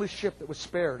was the only ship that was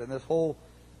spared in this whole.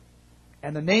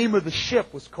 And the name of the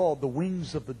ship was called the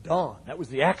Wings of the Dawn. That was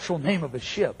the actual name of the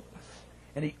ship.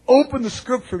 And he opened the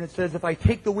Scripture, and it says, "If I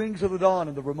take the wings of the dawn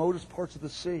in the remotest parts of the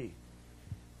sea."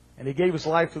 And he gave his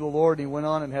life to the Lord, and he went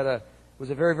on and was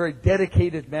a very, very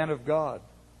dedicated man of God.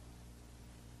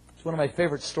 It's one of my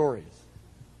favorite stories.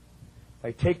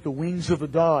 "I take the wings of the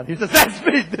dawn." He says, "That's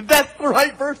me. That's the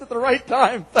right verse at the right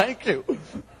time. Thank you."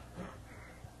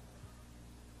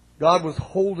 God was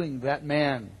holding that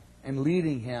man and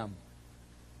leading him.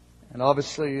 And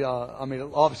obviously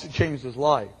changed his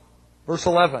life. Verse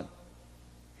 11.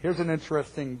 Here's an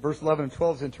interesting, verse 11 and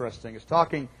 12 is interesting. It's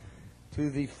talking to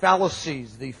the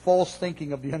fallacies, the false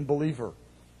thinking of the unbeliever,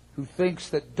 who thinks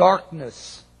that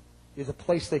darkness is a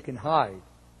place they can hide.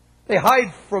 They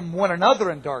hide from one another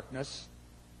in darkness,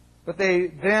 but they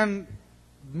then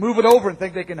move it over and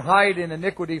think they can hide in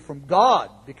iniquity from God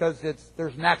because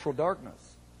there's natural darkness.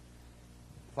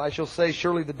 "If I shall say,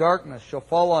 surely the darkness shall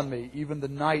fall on me, even the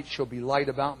night shall be light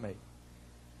about me."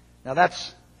 Now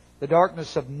that's the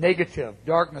darkness of negative,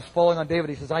 darkness falling on David.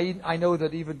 He says, I know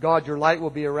that even God, your light will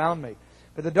be around me.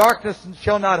 "But the darkness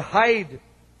shall not hide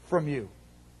from you.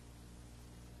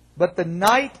 But the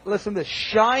night," listen to this,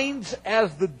 "shines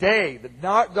as the day." The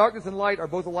darkness and light are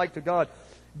both alike to God.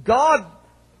 God,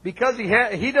 because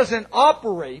He doesn't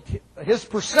operate, His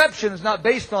perception is not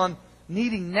based on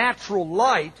needing natural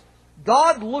light.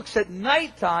 God looks at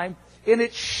nighttime, and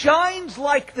it shines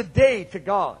like the day to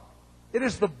God. It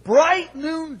is the bright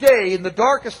noonday in the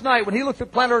darkest night. When He looks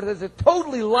at planet Earth, it is a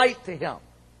totally light to Him,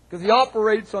 because He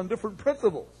operates on different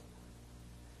principles.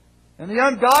 And the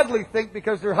ungodly think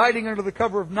because they're hiding under the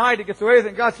cover of night, it gets away with it.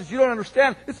 And God says, "You don't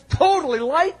understand. It's totally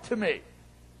light to me."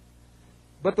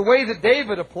 But the way that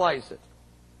David applies it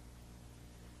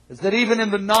is that even in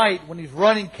the night, when he's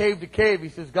running cave to cave, he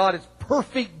says, "God, it's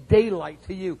perfect daylight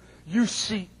to you. You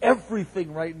see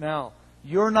everything right now.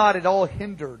 You're not at all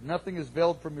hindered. Nothing is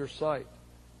veiled from your sight."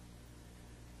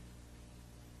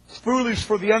 It's foolish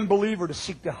for the unbeliever to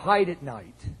seek to hide at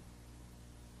night.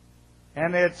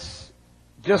 And it's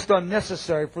just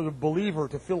unnecessary for the believer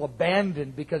to feel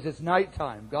abandoned because it's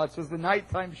nighttime. God says, "The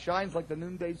nighttime shines like the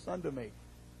noonday sun to me."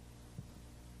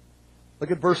 Look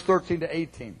at verse 13 to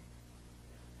 18.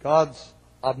 God's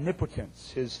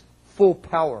omnipotence, His full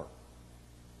power.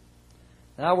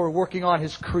 Now we're working on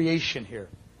His creation here.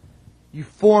 "You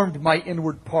formed my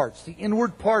inward parts." The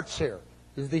inward parts here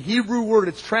is the Hebrew word.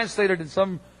 It's translated in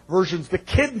some versions the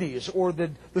kidneys, or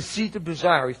the seat of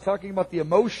desire. He's talking about the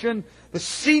emotion, the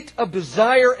seat of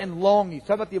desire and longing. He's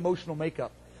talking about the emotional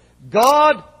makeup.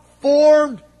 God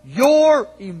formed your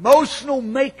emotional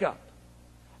makeup.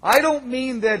 I don't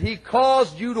mean that He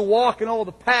caused you to walk in all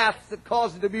the paths that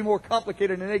caused it to be more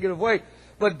complicated in a negative way.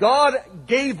 But God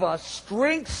gave us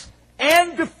strengths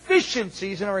and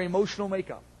deficiencies in our emotional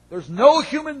makeup. There's no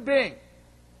human being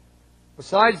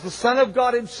besides the Son of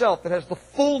God Himself that has the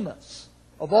fullness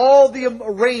of all the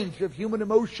range of human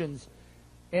emotions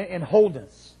and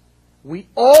wholeness. We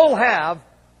all have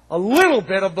a little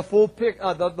bit of the full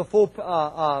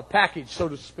package, so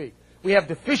to speak. We have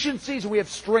deficiencies and we have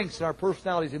strengths in our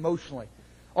personalities emotionally.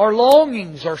 Our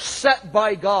longings are set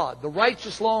by God, the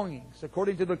righteous longings,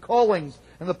 according to the callings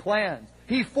and the plans.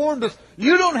 He formed us.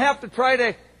 You don't have to try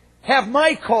to have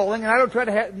my calling, and I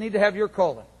don't need to have your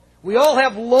calling. We all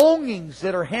have longings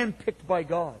that are handpicked by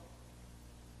God.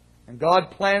 And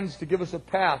God plans to give us a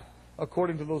path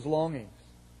according to those longings.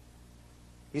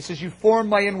 He says, "You formed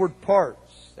my inward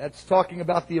parts." That's talking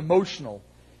about the emotional.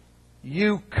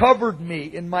 "You covered me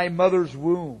in my mother's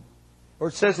womb." Or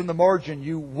it says in the margin,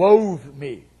 "You wove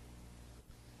me."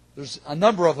 There's a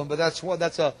number of them, but that's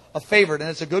a favorite, and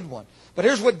it's a good one. But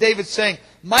here's what David's saying.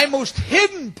 My most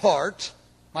hidden part,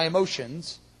 my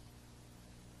emotions,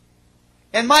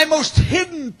 and my most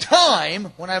hidden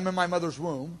time, when I'm in my mother's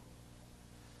womb,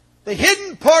 The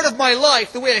hidden part of my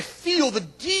life, the way I feel, the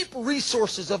deep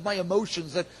resources of my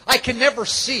emotions that I can never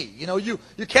see. You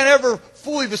can't ever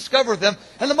fully discover them.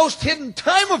 And the most hidden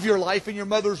time of your life in your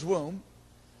mother's womb,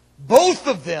 both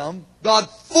of them, God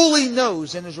fully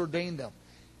knows and has ordained them.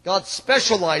 God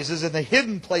specializes in the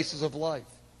hidden places of life.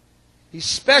 He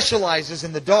specializes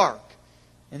in the dark,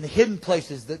 in the hidden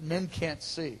places that men can't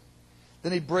see.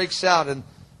 Then He breaks out in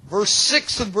verse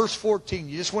 6 and verse 14.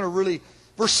 You just want to really...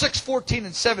 Verse 6, 14,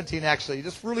 and 17, actually. You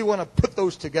just really want to put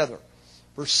those together.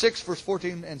 Verse 6, verse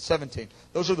 14, and 17.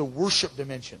 Those are the worship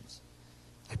dimensions.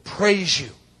 I praise You.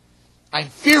 I'm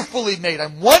fearfully made.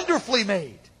 I'm wonderfully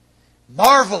made.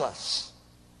 Marvelous.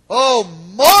 Oh,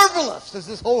 marvelous is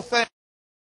this whole thing.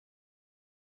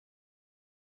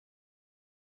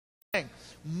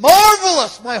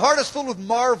 Marvelous. My heart is filled with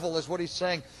marvel, is what he's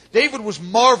saying. David was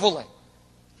marveling.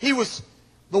 He was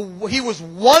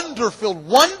wonder-filled.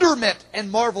 Wonderment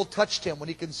and marvel touched him when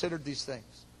he considered these things.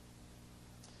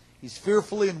 He's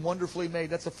fearfully and wonderfully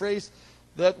made. That's a phrase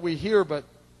that we hear, but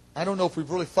I don't know if we've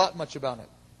really thought much about it.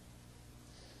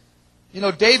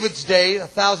 David's day,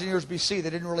 1,000 years BC, they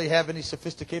didn't really have any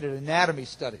sophisticated anatomy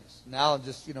studies. Now,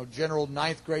 just, general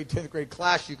 9th grade, 10th grade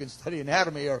class, you can study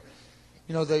anatomy, or,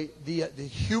 the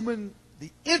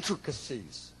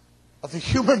intricacies of the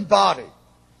human body,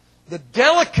 the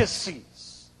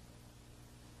delicacies,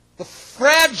 the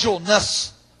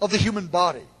fragileness of the human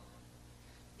body.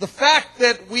 The fact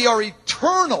that we are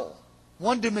eternal,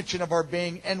 one dimension of our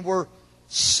being, and we're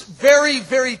very,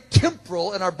 very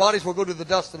temporal, and our bodies will go to the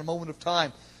dust in a moment of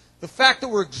time. The fact that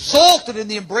we're exalted in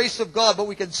the embrace of God, but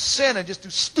we can sin and just do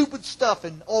stupid stuff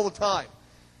all the time.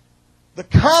 The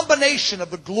combination of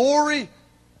the glory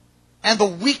and the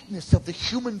weakness of the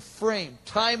human frame,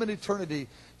 time and eternity.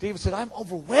 David said, I'm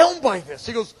overwhelmed by this.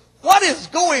 He goes, what is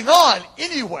going on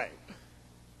anyway?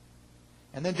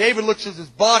 And then David looks at his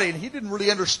body, and he didn't really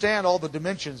understand all the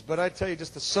dimensions, but I tell you,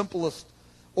 just the simplest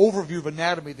overview of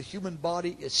anatomy, the human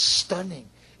body is stunning.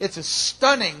 It's as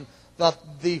stunning, the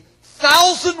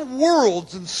 1,000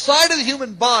 worlds inside of the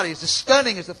human body is as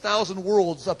stunning as the 1,000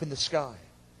 worlds up in the sky.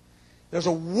 There's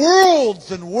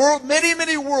many,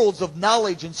 many worlds of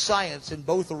knowledge and science in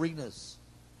both arenas.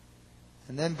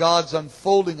 And then God's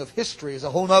unfolding of history is a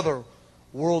whole other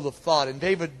world of thought. And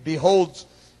David beholds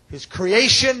His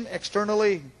creation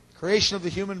externally, creation of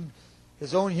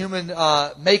His own human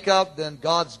makeup, then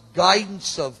God's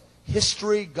guidance of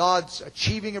history, God's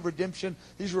achieving of redemption.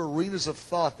 These are arenas of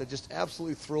thought that just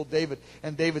absolutely thrilled David.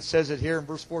 And David says it here in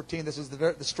verse 14. This is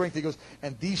the strength. He goes,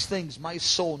 and these things my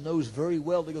soul knows very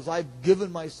well. He goes, I've given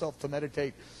myself to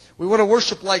meditate. We want to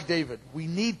worship like David. We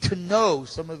need to know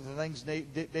some of the things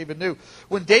David knew.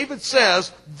 When David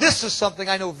says, this is something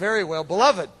I know very well,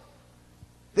 beloved,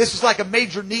 this is like a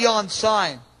major neon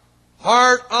sign.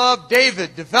 Heart of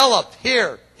David, developed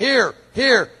here, here,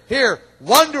 here, here.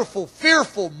 Wonderful,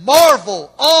 fearful,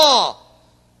 marvel, awe.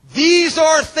 These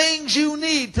are things you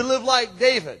need to live like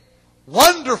David.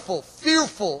 Wonderful,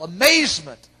 fearful,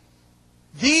 amazement.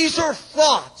 These are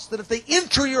thoughts that if they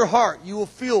enter your heart, you will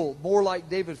feel more like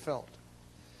David felt.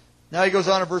 Now he goes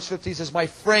on in verse 15, he says, my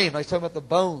frame, he's talking about the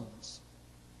bones.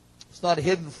 It's not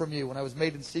hidden from you when I was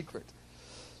made in secret.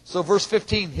 So verse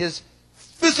 15, his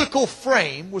physical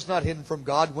frame was not hidden from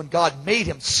God when God made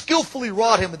him, skillfully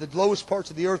wrought him in the lowest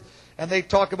parts of the earth. And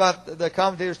the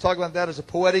commentators talk about that as a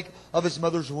poetic of his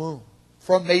mother's womb,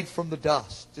 made from the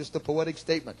dust. Just a poetic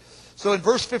statement. So in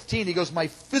verse 15, he goes, my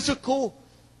physical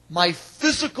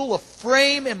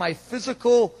frame and my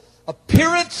physical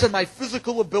appearance and my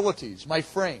physical abilities, my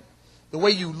frame. The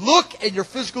way you look and your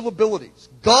physical abilities.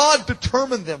 God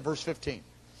determined them, verse 15.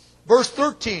 Verse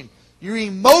 13, your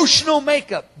emotional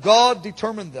makeup, God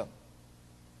determined them.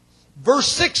 Verse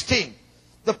 16,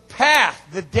 the path,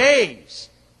 the days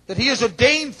that He has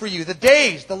ordained for you,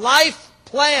 the life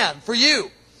plan for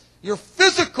you, your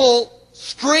physical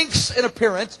strengths and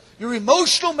appearance, your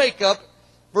emotional makeup,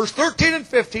 verse 13 and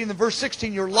 15, and verse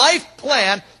 16, your life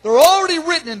plan, they're already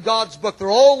written in God's book. They're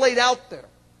all laid out there.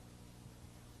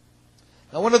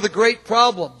 Now, one of the great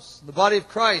problems in the body of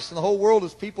Christ and the whole world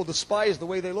is people despise the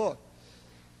way they look.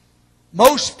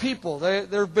 Most people, there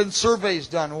have been surveys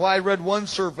done. Well, I read one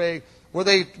survey where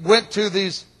they went to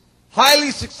these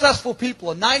highly successful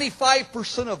people, and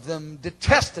 95% of them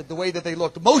detested the way that they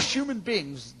looked. Most human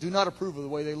beings do not approve of the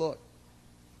way they look.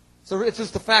 So it's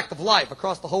just the fact of life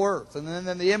across the whole earth. And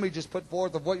then the image is put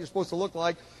forth of what you're supposed to look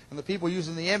like, and the people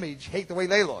using the image hate the way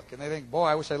they look. And they think, boy,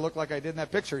 I wish I looked like I did in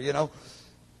that picture, you know.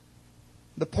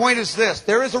 The point is this.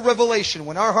 There is a revelation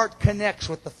when our heart connects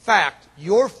with the fact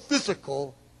your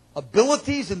physical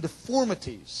abilities and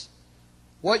deformities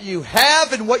What you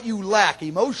have and what you lack,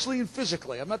 emotionally and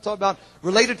physically. I'm not talking about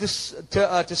related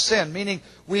to sin, meaning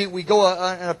we go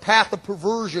in a path of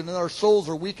perversion and our souls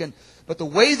are weakened. But the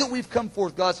way that we've come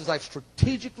forth, God says, I've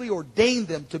strategically ordained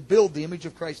them to build the image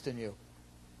of Christ in you.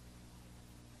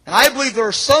 And I believe there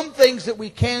are some things that we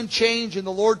can change, and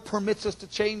the Lord permits us to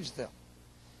change them.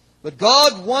 But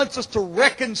God wants us to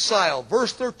reconcile,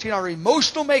 verse 13, our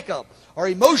emotional makeup, our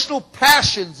emotional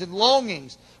passions and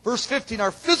longings. Verse 15,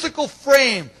 our physical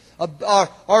frame,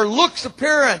 our looks,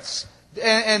 appearance,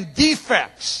 and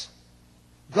defects.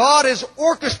 God has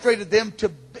orchestrated them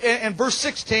to, and verse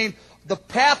 16, the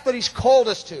path that He's called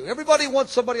us to. Everybody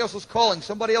wants somebody else's calling,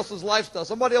 somebody else's lifestyle,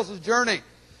 somebody else's journey.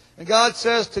 And God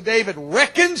says to David,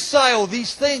 reconcile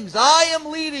these things. I am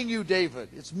leading you, David.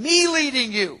 It's me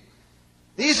leading you.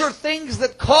 These are things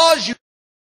that cause you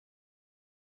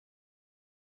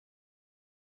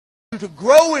to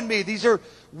grow in me. These are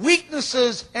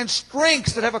weaknesses and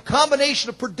strengths that have a combination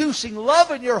of producing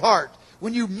love in your heart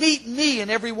when you meet me in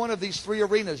every one of these three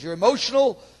arenas. Your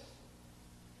emotional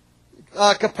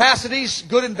capacities,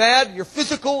 good and bad, your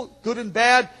physical, good and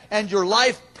bad, and your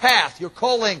life path, your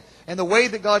calling, and the way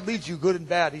that God leads you, good and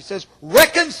bad. He says,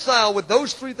 reconcile with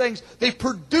those three things. They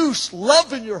produce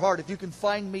love in your heart if you can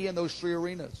find me in those three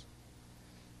arenas.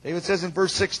 David says in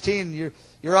verse 16,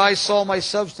 your eyes saw my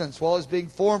substance while I was being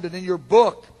formed, and in your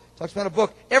book, talks about a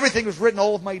book, everything was written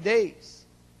all of my days.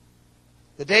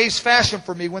 The days fashioned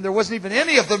for me when there wasn't even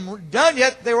any of them done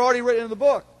yet, they were already written in the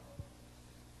book.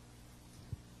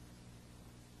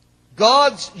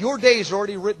 Your days are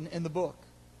already written in the book.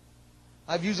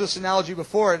 I've used this analogy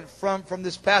before from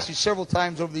this passage several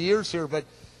times over the years here, but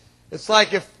it's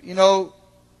like if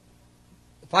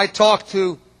I talk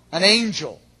to an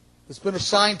angel that's been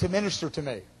assigned to minister to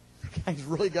me. He's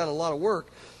really got a lot of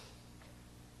work.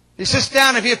 He sits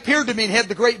down, if he appeared to me and had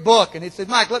the great book, and he said,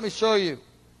 Mike, let me show you.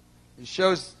 He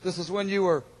shows, this is when you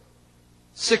were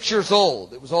 6 years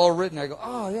old. It was all written. I go,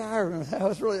 oh yeah, I remember that.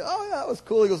 That was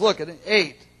cool. He goes, look, at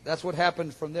 8. That's what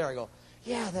happened from there. I go,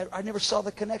 yeah, I never saw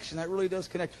the connection. That really does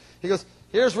connect. He goes,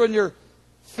 here's when you're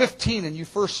 15 and you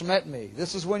first met me.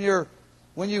 This is when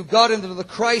you got into the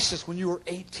crisis when you were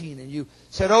 18 and you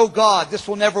said, oh God, this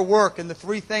will never work. And the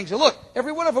three things. And look,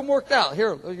 every one of them worked out.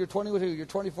 Here, you're 22, you're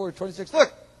 24, you're 26.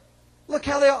 Look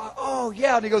how they are. Oh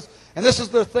yeah. And he goes, and this is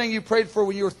the thing you prayed for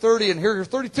when you were 30 and here you're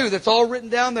 32. That's all written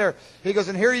down there. He goes,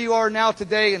 and here you are now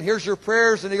today and here's your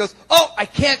prayers. And he goes, oh, I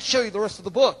can't show you the rest of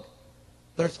the book.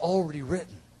 But it's already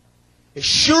written. As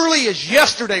surely as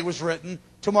yesterday was written,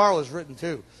 tomorrow is written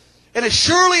too. And as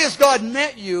surely as God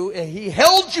met you, and He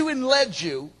held you and led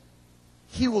you,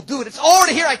 He will do it. It's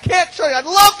already here. I can't show you. I'd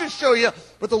love to show you.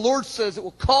 But the Lord says it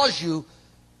will cause you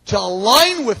to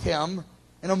align with Him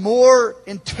in a more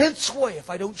intense way if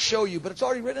I don't show you. But it's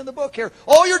already written in the book here.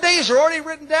 All your days are already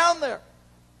written down there.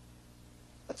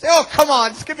 I'd say, oh, come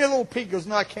on. Just give me a little peek. He goes,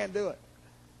 no, I can't do it.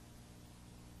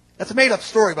 That's a made-up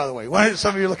story, by the way.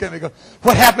 Some of you look at me and go,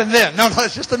 what happened then? No,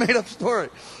 it's just a made-up story.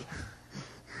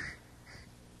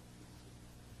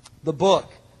 The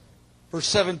book, verse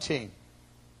 17.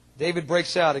 David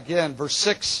breaks out again. Verse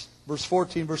 6, verse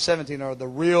 14, verse 17 are the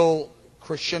real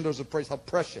crescendos of praise. How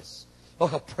precious. Oh,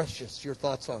 how precious your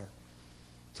thoughts are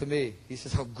to me. He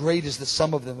says, how great is the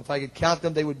sum of them. If I could count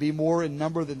them, they would be more in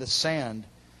number than the sand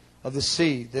of the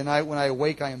sea. Then when I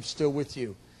awake, I am still with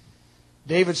you.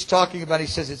 David's talking about, he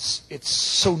says, it's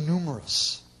so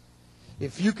numerous.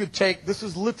 If you could take, this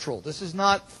is literal, this is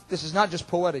not just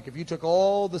poetic. If you took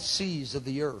all the seas of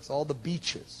the earth, all the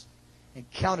beaches, and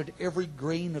counted every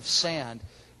grain of sand,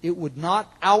 it would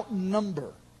not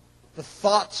outnumber the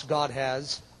thoughts God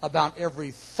has about every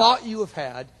thought you have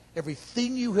had,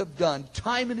 everything you have done,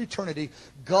 time and eternity.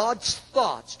 God's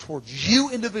thoughts towards you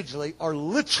individually are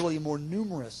literally more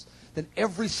numerous than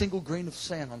every single grain of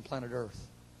sand on planet Earth.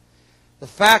 The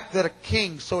fact that a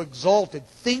king so exalted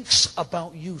thinks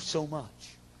about you so much.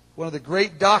 One of the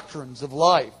great doctrines of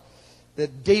life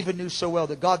that David knew so well,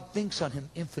 that God thinks on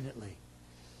him infinitely.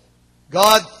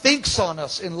 God thinks on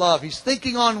us in love. He's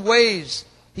thinking on ways.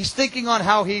 He's thinking on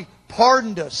how He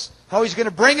pardoned us, how He's going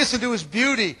to bring us into His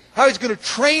beauty, how He's going to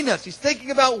train us. He's thinking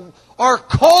about our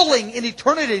calling in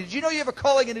eternity. Did you know you have a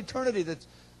calling in eternity that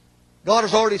God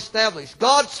has already established?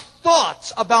 God's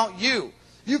thoughts about you.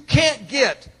 You can't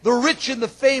get the rich and the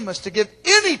famous to give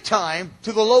any time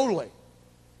to the lowly.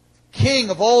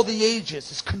 King of all the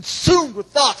ages is consumed with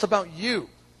thoughts about you.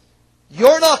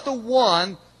 You're not the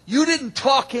one. You didn't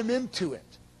talk Him into it.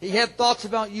 He had thoughts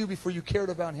about you before you cared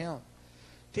about Him.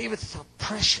 David says, how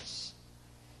precious.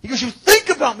 He goes, you think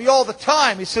about me all the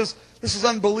time. He says, this is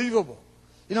unbelievable.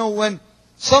 You know, when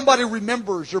Somebody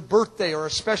remembers your birthday or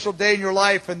a special day in your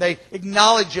life and they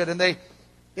acknowledge it, and they,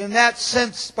 in that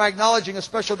sense, by acknowledging a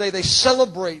special day, they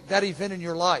celebrate that event in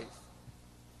your life.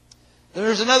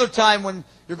 There's another time when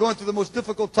you're going through the most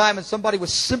difficult time and somebody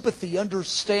with sympathy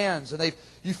understands and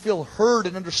you feel heard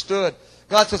and understood.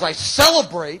 God says, I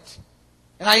celebrate,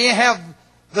 and I have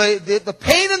the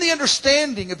pain and the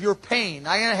understanding of your pain.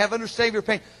 I have understanding of your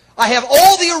pain. I have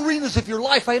all the arenas of your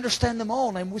life. I understand them all,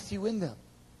 and I'm with you in them.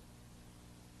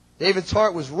 David's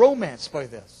heart was romanced by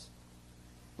this.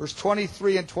 Verse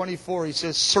 23 and 24, he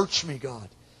says, search me, God.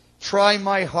 Try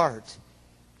my heart.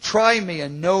 Try me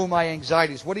and know my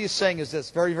anxieties. What he is saying is this,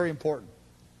 very, very important.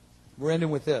 We're ending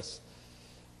with this.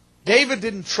 David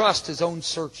didn't trust his own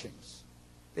searchings.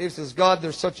 David says, God,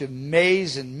 there's such a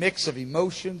maze and mix of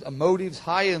emotions, motives,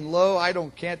 high and low.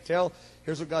 Can't tell.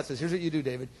 Here's what God says. Here's what you do,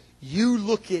 David. You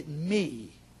look at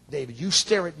me, David. You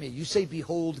stare at me. You say,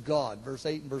 behold God. Verse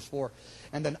 8 and verse 4.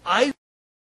 And then I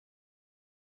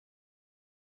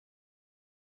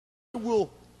will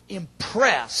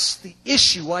impress the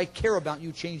issue I care about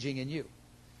you changing in you.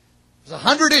 There's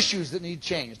 100 issues that need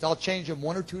changed. I'll change them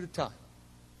one or two at a time.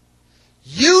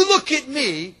 You look at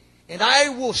me, and I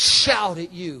will shout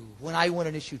at you when I want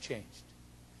an issue changed.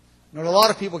 You know, a lot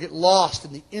of people get lost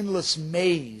in the endless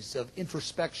maze of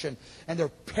introspection, and they're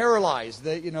paralyzed.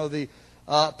 The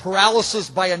paralysis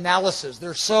by analysis.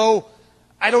 They're so,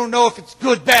 I don't know if it's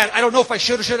good, bad. I don't know if I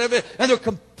should or shouldn't have. And they're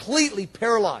completely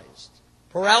paralyzed.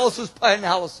 Paralysis by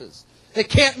analysis. They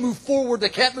can't move forward. They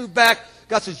can't move back.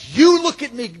 God says, you look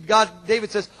at me.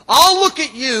 David says, I'll look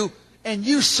at you, and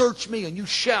you search me, and you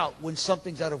shout when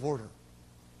something's out of order.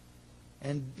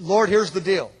 And Lord, here's the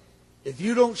deal. If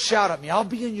you don't shout at me, I'll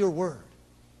be in your word.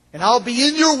 And I'll be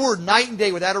in your word night and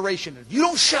day with adoration. If you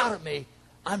don't shout at me,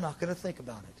 I'm not going to think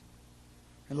about it.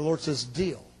 And the Lord says,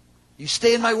 deal. You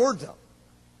stay in my word, though,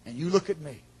 and you look at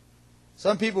me.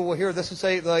 Some people will hear this and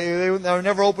say they'll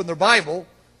never open their Bible.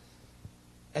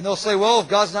 And they'll say, well, if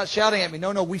God's not shouting at me.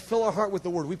 No, we fill our heart with the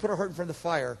Word. We put our heart in front of the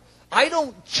fire. I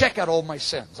don't check out all my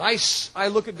sins. I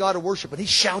look at God and worship, and He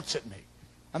shouts at me.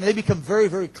 I mean, they become very,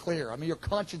 very clear. I mean, your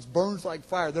conscience burns like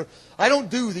fire. I don't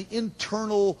do the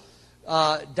internal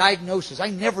diagnosis. I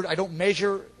don't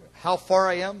measure how far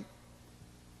I am.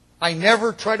 I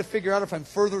never try to figure out if I'm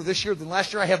further this year than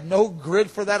last year. I have no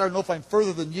grid for that. I don't know if I'm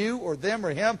further than you or them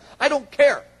or him. I don't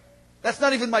care. That's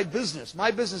not even my business. My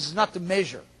business is not to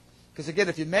measure. Because again,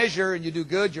 if you measure and you do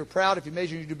good, you're proud. If you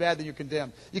measure and you do bad, then you're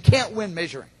condemned. You can't win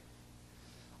measuring.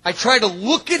 I try to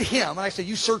look at Him, and I say,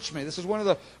 you search me. This is one of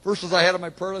the verses I had on my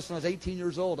prayer list when I was 18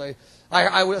 years old. I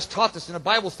was taught this in a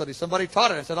Bible study. Somebody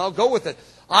taught it. I said, I'll go with it.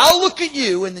 I'll look at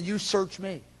you, and then you search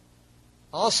me.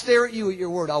 I'll stare at you at your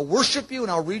word. I'll worship you,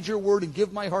 and I'll read your word and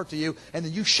give my heart to you, and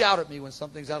then you shout at me when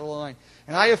something's out of line.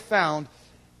 And I have found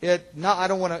it, I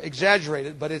don't want to exaggerate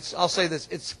it, but I'll say this,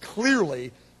 it's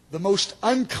clearly the most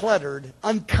uncluttered,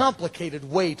 uncomplicated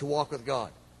way to walk with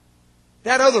God.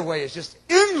 That other way is just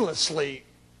endlessly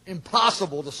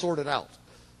impossible to sort it out.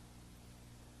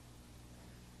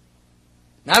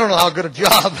 Now, I don't know how good a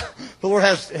job the Lord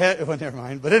has. Well, never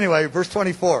mind. But anyway, verse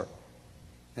 24.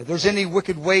 If there's any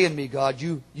wicked way in me, God,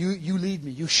 you lead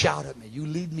me. You shout at me. You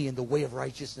lead me in the way of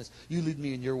righteousness. You lead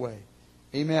me in your way.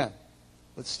 Amen.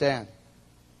 Let's stand.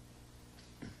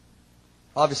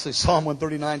 Obviously, Psalm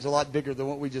 139 is a lot bigger than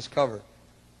what we just covered.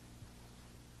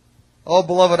 Oh,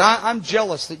 beloved, I'm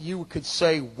jealous that you could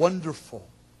say wonderful.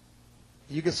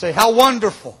 You could say, how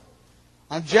wonderful.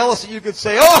 I'm jealous that you could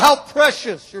say, oh, how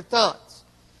precious your thoughts.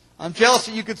 I'm jealous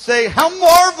that you could say, how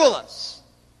marvelous.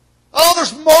 Oh,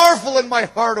 there's marvel in my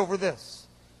heart over this.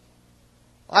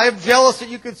 I am jealous that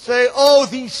you could say, oh,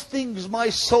 these things my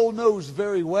soul knows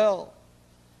very well.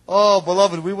 Oh,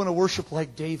 beloved, we want to worship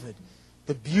like David.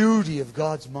 The beauty of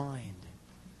God's mind.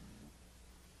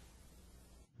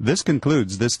 This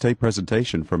concludes this tape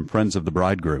presentation from Friends of the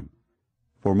Bridegroom.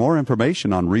 For more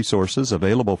information on resources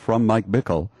available from Mike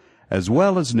Bickle, as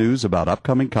well as news about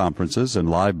upcoming conferences and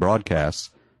live broadcasts,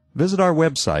 visit our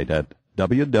website at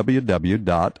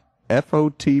www.fotb.com.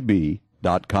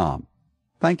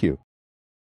 Thank you.